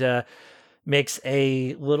and makes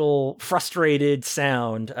a little frustrated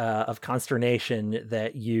sound of consternation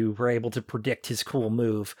that you were able to predict his cool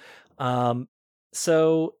move.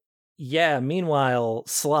 So yeah, meanwhile,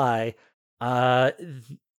 Sly,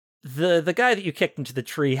 the guy that you kicked into the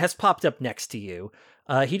tree has popped up next to you.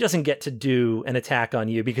 He doesn't get to do an attack on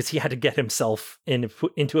you because he had to get himself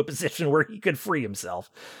into a position where he could free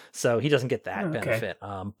himself. So he doesn't get that benefit.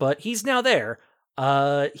 But he's now there.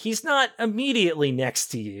 He's not immediately next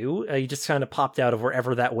to you. He just kind of popped out of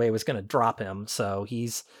wherever that way was going to drop him. So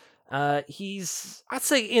he's I'd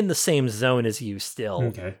say in the same zone as you still.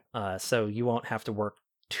 Okay. So you won't have to work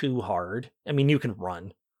too hard. I mean, you can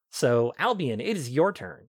run. So Albion, it is your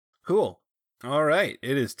turn. Cool. All right,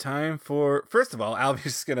 it is time for... First of all, Albion's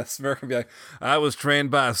just going to smirk and be like, I was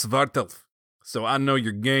trained by Svartalf, so I know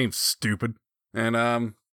your game, stupid.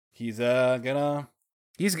 And he's gonna...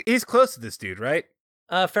 He's close to this dude, right?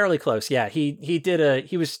 Fairly close, yeah. He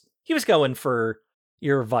was going for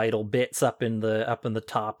your vital bits up in the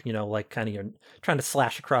top, you know, like kind of you're trying to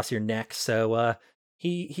slash across your neck, so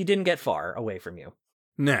he didn't get far away from you.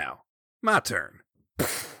 Now, my turn.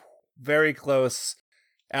 Very close.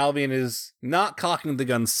 Albion is not cocking the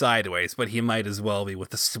gun sideways, but he might as well be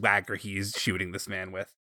with the swagger he's shooting this man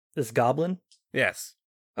with. This goblin? Yes.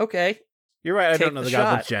 Okay. You're right, I Take don't know the shot.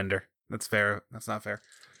 goblin's gender. That's fair. That's not fair.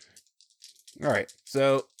 Alright,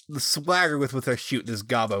 so the swagger with which I shoot this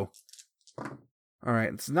gobbo.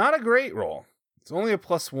 Alright, it's not a great roll. It's only a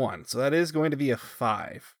 +1, so that is going to be a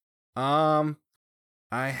 5. I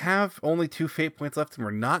have only 2 fate points left, and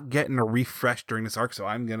we're not getting a refresh during this arc, so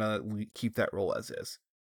I'm gonna keep that roll as is.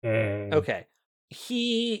 Okay.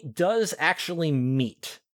 He does actually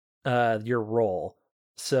meet your roll.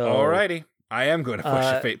 So Alrighty. I am going to push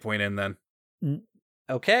a fate point in then.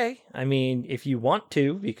 Okay. I mean, if you want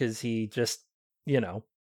to, because he just, you know,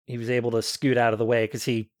 he was able to scoot out of the way because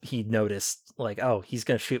he noticed, like, oh, he's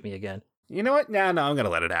going to shoot me again. You know what? No, I'm going to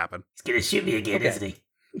let it happen. He's gonna shoot me again, isn't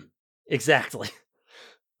he? Exactly.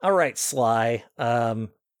 All right, Sly.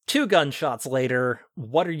 2 gunshots later,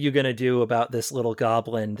 what are you going to do about this little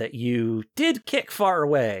goblin that you did kick far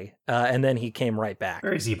away, and then he came right back?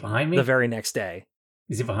 Or is he behind me? The very next day.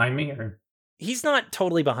 Is he behind me? Or? He's not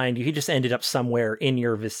totally behind you. He just ended up somewhere in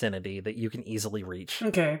your vicinity that you can easily reach.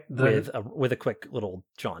 Okay. With a quick little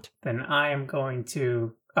jaunt. Then I am going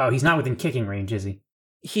to... Oh, he's not within kicking range, is he?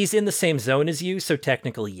 He's in the same zone as you, so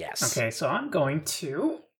technically yes. Okay, so I'm going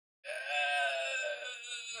to...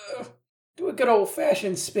 do a good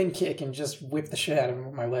old-fashioned spin kick and just whip the shit out of him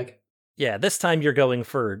with my leg. Yeah, this time you're going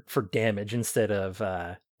for damage instead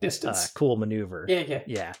of... distance. Cool maneuver.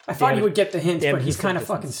 Yeah. I thought he would get the hint, but he's kind of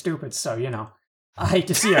fucking stupid, so, you know. I hate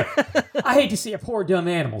to see a poor dumb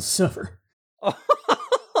animal suffer.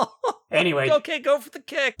 Anyway. Okay, go for the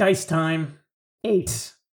kick. Dice time.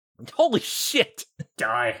 8. Holy shit.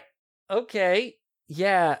 Die. Okay.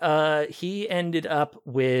 Yeah, he ended up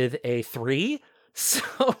with a 3.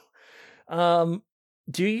 So,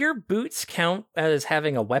 do your boots count as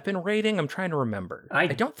having a weapon rating? I'm trying to remember. I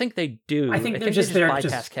don't think they do. I think they're just there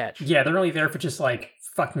bypass catch. Yeah, they're only there for just like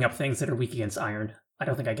fucking up things that are weak against iron. I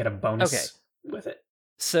don't think I get a bonus with it.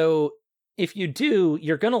 So if you do,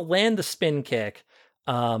 you're going to land the spin kick.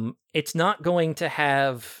 It's not going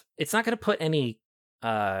to put any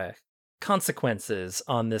consequences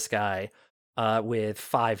on this guy with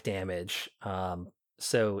 5 damage.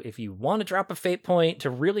 So if you want to drop a fate point to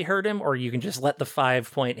really hurt him, or you can just let the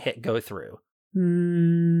 5-point hit go through.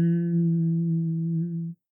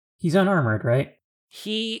 He's unarmored, right?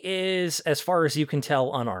 He is, as far as you can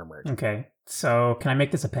tell, unarmored. Okay. So can I make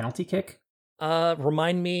this a penalty kick?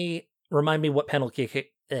 Remind me what penalty kick.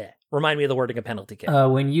 Remind me of the wording of penalty kick.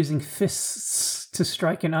 When using fists to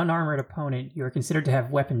strike an unarmored opponent, you are considered to have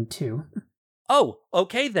weapon 2. Oh,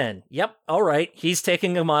 okay then. Yep, all right. He's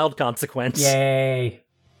taking a mild consequence. Yay.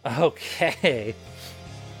 Okay.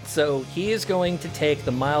 So he is going to take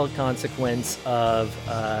the mild consequence of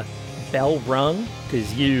bell rung,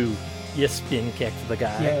 because you spin kicked the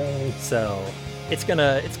guy. Yay. So it's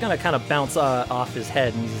gonna kind of bounce off his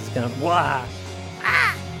head, and he's gonna wah,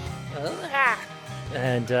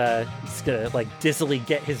 and he's gonna like dizzily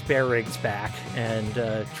get his bearings back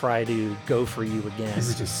and try to go for you again. This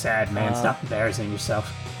is just sad, man. Stop embarrassing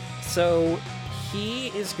yourself. So he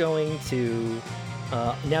is going to,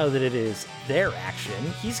 now that it is their action,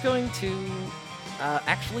 he's going to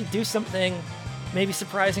actually do something maybe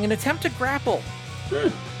surprising and attempt to grapple.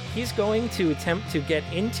 He's going to attempt to get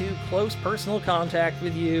into close personal contact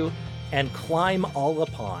with you and climb all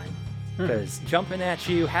upon. Because jumping at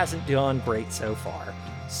you hasn't gone great so far.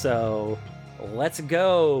 So let's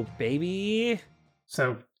go, baby.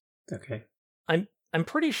 So, okay. I'm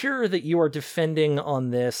pretty sure that you are defending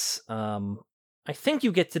on this. I think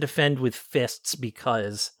you get to defend with fists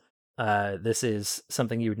because this is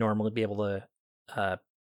something you would normally be able to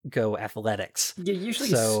go athletics. Yeah,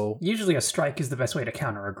 usually a strike is the best way to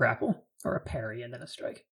counter a grapple, or a parry and then a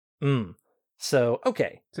strike. So,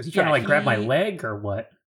 okay. So is he trying to grab my leg or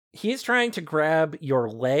what? He's trying to grab your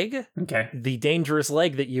leg, the dangerous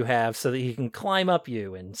leg that you have, so that he can climb up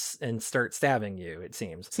you and start stabbing you, it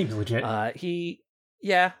seems. Seems legit.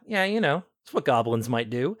 Yeah, you know, it's what goblins might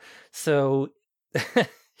do. So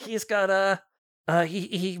he's got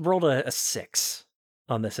he rolled a 6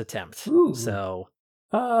 on this attempt. Ooh. So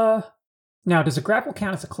now does a grapple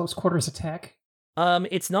count as a close quarters attack?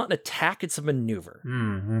 It's not an attack, it's a maneuver.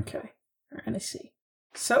 Okay. All right, I see.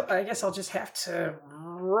 So I guess I'll just have to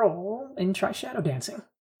roll and try shadow dancing.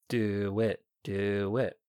 Do it.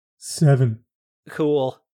 7.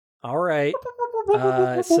 Cool. All right.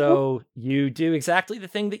 So you do exactly the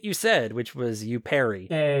thing that you said, which was you parry.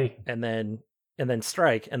 Yay. And then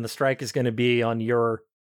strike, and the strike is going to be on your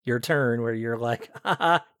turn, where you're like,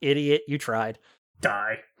 haha, idiot, you tried.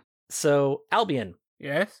 Die. So Albion.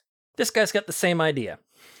 Yes? This guy's got the same idea.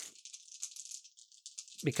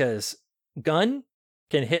 Because gun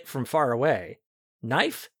can hit from far away.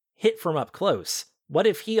 Knife, hit from up close. What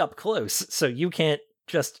if he up close, so you can't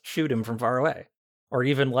just shoot him from far away? Or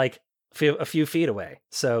even like a few feet away.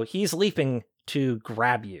 So he's leaping to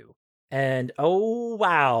grab you. And oh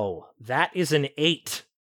wow, that is an 8.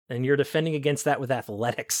 And you're defending against that with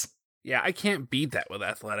athletics. Yeah, I can't beat that with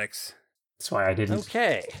athletics. That's why I didn't.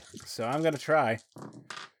 Okay. So I'm going to try.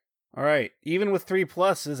 All right, even with 3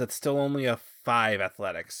 pluses, it's still only a 5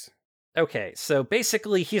 athletics. Okay, so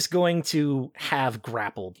basically he's going to have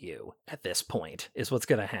grappled you at this point, is what's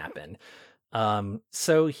going to happen.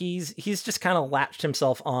 So he's just kind of latched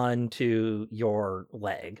himself onto your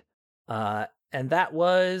leg. And that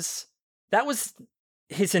was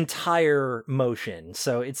his entire motion.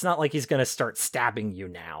 So it's not like he's going to start stabbing you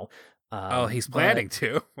now. He's planning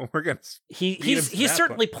to. We're gonna. He's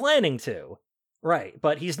certainly planning to, right?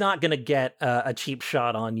 But he's not gonna get a cheap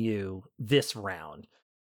shot on you this round.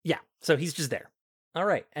 Yeah, so he's just there. All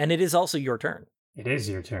right, and it is also your turn. It is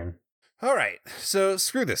your turn. All right, so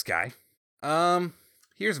screw this guy.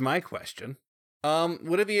 Here's my question.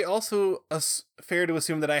 Would it be also fair to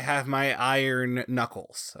assume that I have my iron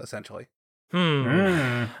knuckles, essentially?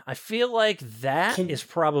 I feel like that is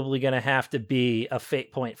probably going to have to be a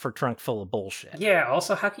fate point for Trunk Full of Bullshit. Yeah,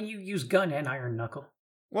 also, how can you use gun and iron knuckle?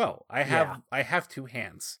 Well, I have two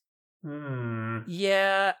hands.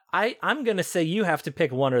 Yeah, I'm going to say you have to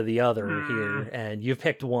pick one or the other here, and you've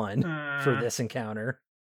picked one for this encounter.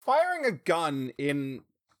 Firing a gun in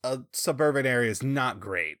a suburban area is not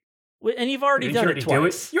great. And you've already done it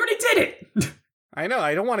twice. You already did it! I know,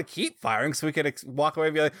 I don't want to keep firing so we could walk away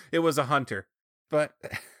and be like, it was a hunter. But...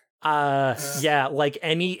 yeah, like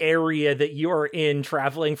any area that you are in,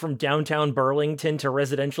 traveling from downtown Burlington to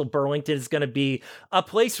residential Burlington is going to be a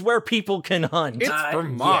place where people can hunt. It's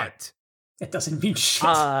Vermont. Yeah. It doesn't mean shit.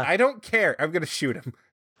 I don't care. I'm going to shoot him.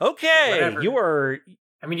 Okay, Whatever. you are...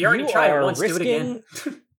 I mean, you already tried it once, do it again.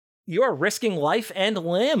 You are risking life and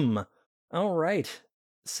limb. All right.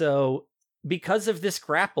 So, because of this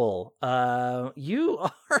grapple, you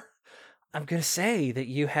are... I'm going to say that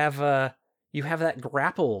you have that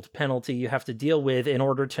grappled penalty you have to deal with in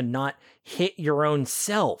order to not hit your own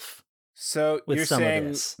self. So, you're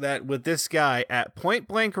saying that with this guy at point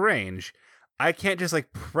blank range, I can't just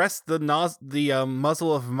like press the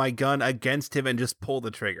muzzle of my gun against him and just pull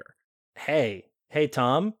the trigger. Hey,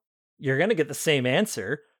 Tom, you're going to get the same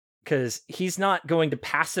answer because he's not going to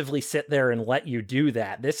passively sit there and let you do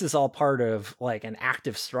that. This is all part of like an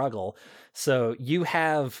active struggle. So you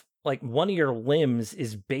have like one of your limbs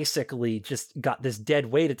is basically just got this dead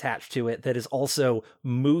weight attached to it that is also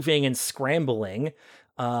moving and scrambling.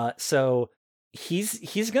 So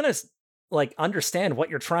he's going to like understand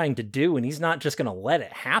what you're trying to do, and he's not just going to let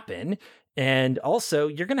it happen. And also,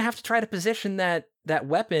 you're going to have to try to position that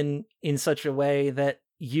weapon in such a way that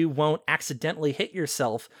you won't accidentally hit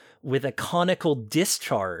yourself with a conical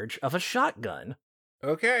discharge of a shotgun.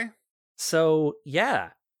 Okay. So,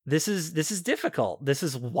 yeah, this is difficult. This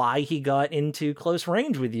is why he got into close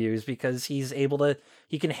range with you, is because he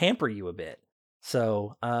can hamper you a bit.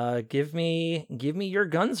 So, give me your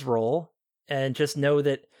guns roll, and just know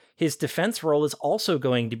that his defense roll is also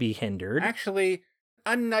going to be hindered. Actually,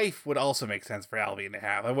 a knife would also make sense for Albion to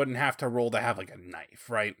have. I wouldn't have to roll to have like a knife,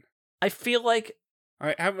 right? I feel like... All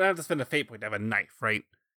right, I don't have to spend a fate point to have a knife, right?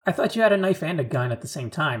 I thought you had a knife and a gun at the same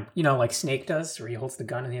time. You know, like Snake does, where he holds the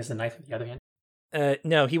gun and he has the knife in the other hand.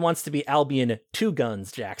 No, he wants to be Albion 2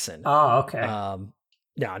 guns, Jackson. Oh, okay.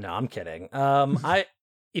 No, I'm kidding.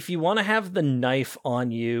 If you want to have the knife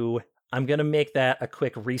on you, I'm going to make that a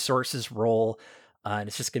quick resources roll, and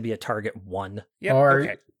it's just going to be a target 1. Yep, or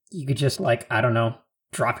okay. You could just, like, I don't know,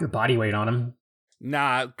 drop your body weight on him.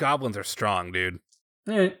 Nah, goblins are strong, dude.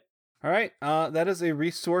 Yeah. All right, that is a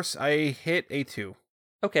resource. I hit a 2.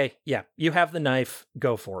 Okay, yeah, you have the knife.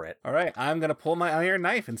 Go for it. All right, I'm going to pull my iron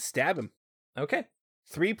knife and stab him. Okay.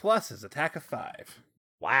 3 pluses, attack of 5.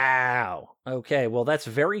 Wow. Okay, well, that's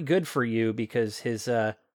very good for you because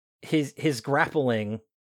his grappling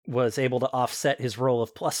was able to offset his roll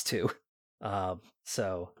of +2.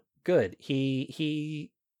 So good.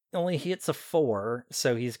 He only hits a 4,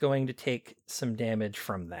 so he's going to take some damage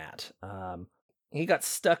from that. He got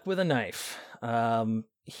stuck with a knife.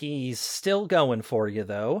 He's still going for you,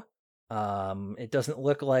 though. It doesn't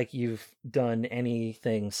look like you've done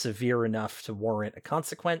anything severe enough to warrant a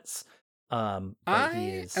consequence. But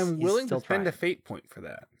I am willing to spend a fate point for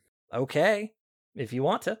that. Okay, if you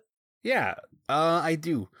want to. Yeah, I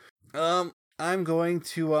do. I'm going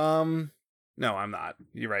to, no, I'm not.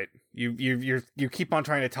 You're right. You keep on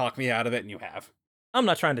trying to talk me out of it, and you have. I'm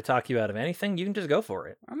not trying to talk you out of anything. You can just go for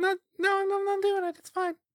it. I'm not doing it. It's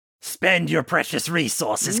fine. Spend your precious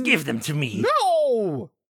resources. Give them to me.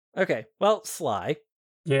 No! Okay, well, Sly.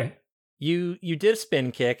 Yeah. You did a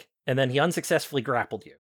spin kick, and then he unsuccessfully grappled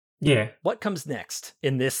you. Yeah. What comes next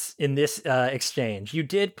in this exchange? You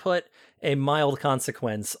did put a mild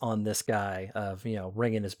consequence on this guy of,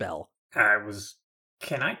 ringing his bell.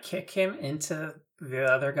 Can I kick him into the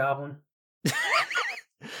other goblin?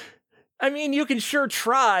 I mean, you can sure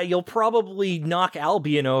try. You'll probably knock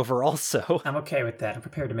Albion over also. I'm okay with that. I'm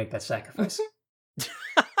prepared to make that sacrifice.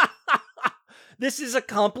 This is a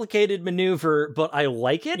complicated maneuver, but I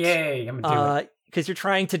like it. Yay, I'm gonna do it. Because you're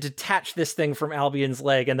trying to detach this thing from Albion's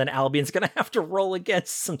leg, and then Albion's going to have to roll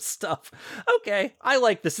against some stuff. Okay, I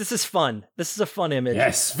like this. This is fun. This is a fun image.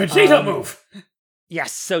 Yes, Vegeta move!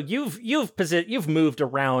 Yes, so you've moved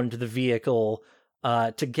around the vehicle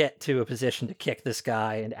to get to a position to kick this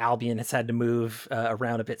guy, and Albion has had to move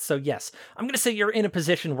around a bit. So yes, I'm going to say you're in a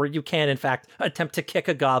position where you can, in fact, attempt to kick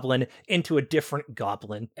a goblin into a different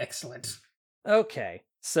goblin. Excellent. Okay,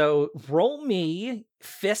 so roll me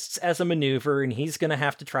fists as a maneuver, and he's going to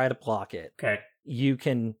have to try to block it. Okay. You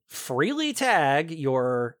can freely tag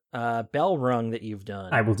your bell rung that you've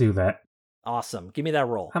done. I will do that. Awesome. Give me that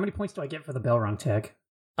roll. How many points do I get for the bell rung tag?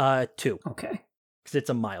 2. Okay. Because it's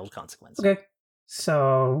a mild consequence. Okay.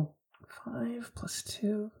 So 5 plus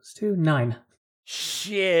 2 plus 2, 9.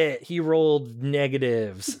 Shit, he rolled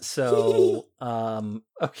negatives. So,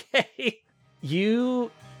 okay. You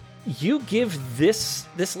give this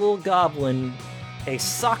little goblin a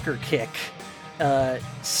soccer kick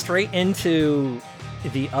straight into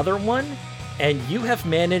the other one, and you have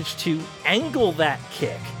managed to angle that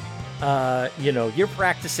kick. Your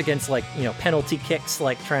practice against penalty kicks,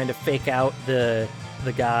 like trying to fake out the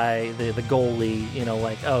guy, the goalie,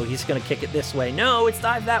 oh, he's gonna kick it this way. No, it's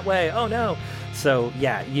dived that way. Oh no. So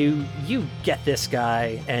yeah, you get this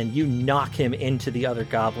guy and you knock him into the other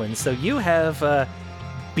goblin. So you have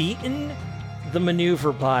beaten the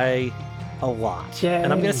maneuver by a lot. Yay.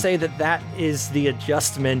 And I'm gonna say that is the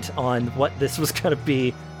adjustment on what this was gonna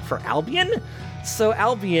be for Albion. So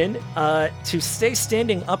Albion, to stay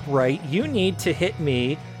standing upright, you need to hit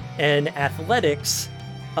me an athletics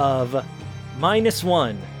of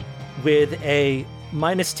 -1 with a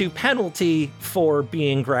 -2 penalty for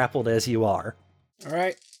being grappled as you are. All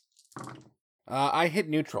right. I hit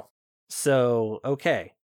neutral. So,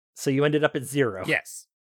 okay. So you ended up at 0. Yes.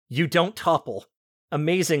 You don't topple.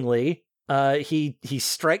 Amazingly, he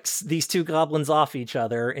strikes these two goblins off each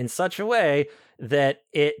other in such a way that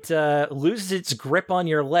it loses its grip on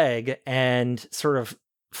your leg and sort of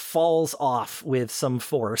falls off with some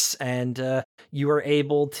force, and you are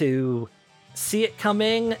able to see it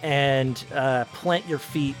coming and plant your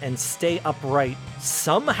feet and stay upright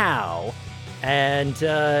somehow. And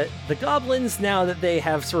the goblins, now that they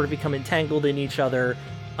have sort of become entangled in each other,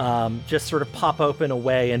 just sort of pop open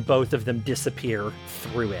away, and both of them disappear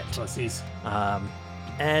through it. Pussies.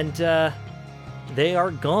 And they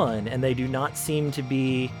are gone, and they do not seem to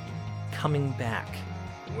be coming back.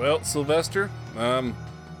 Well, Sylvester,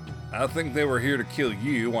 I think they were here to kill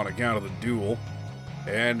you on account of the duel.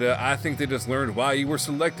 And I think they just learned why you were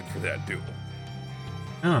selected for that duel.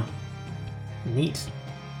 Oh. Neat.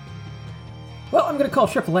 Well, I'm gonna call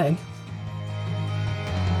AAA.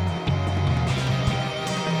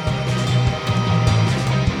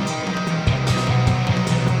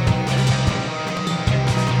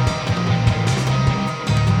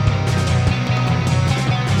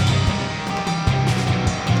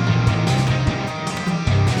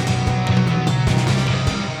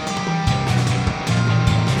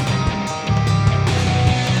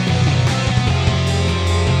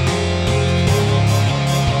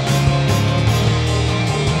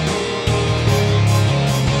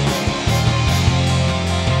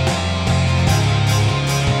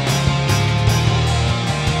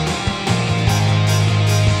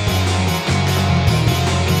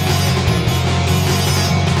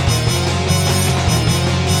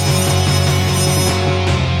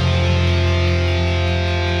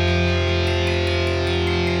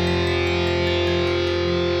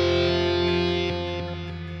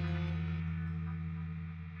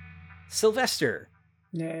 Sylvester,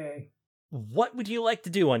 Yay. what would you like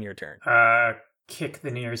to do on your turn? Kick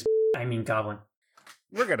the nearest goblin.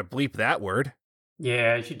 We're gonna bleep that word.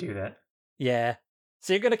 Yeah, I should do that. Yeah.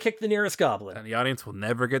 So you're going to kick the nearest goblin. And the audience will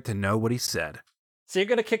never get to know what he said. So you're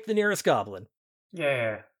going to kick the nearest goblin.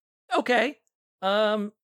 Yeah. Okay.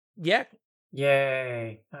 Yeah.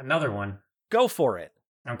 Yay. Another one. Go for it.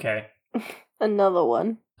 Okay. Another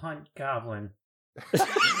one. Punt goblin.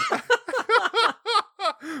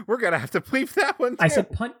 We're gonna have to bleep that one too. I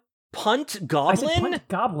said punt. Punt goblin? I said punt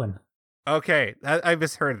goblin. Okay, I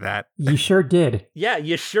misheard that. You sure did. Yeah,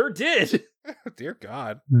 you sure did. Dear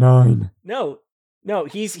God. 9. No,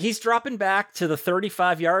 he's dropping back to the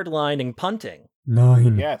 35-yard line and punting.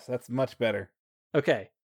 9. Yes, that's much better.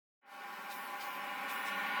 Okay.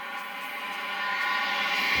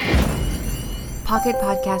 Pocket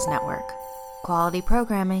Podcast Network. Quality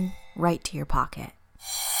programming right to your pocket.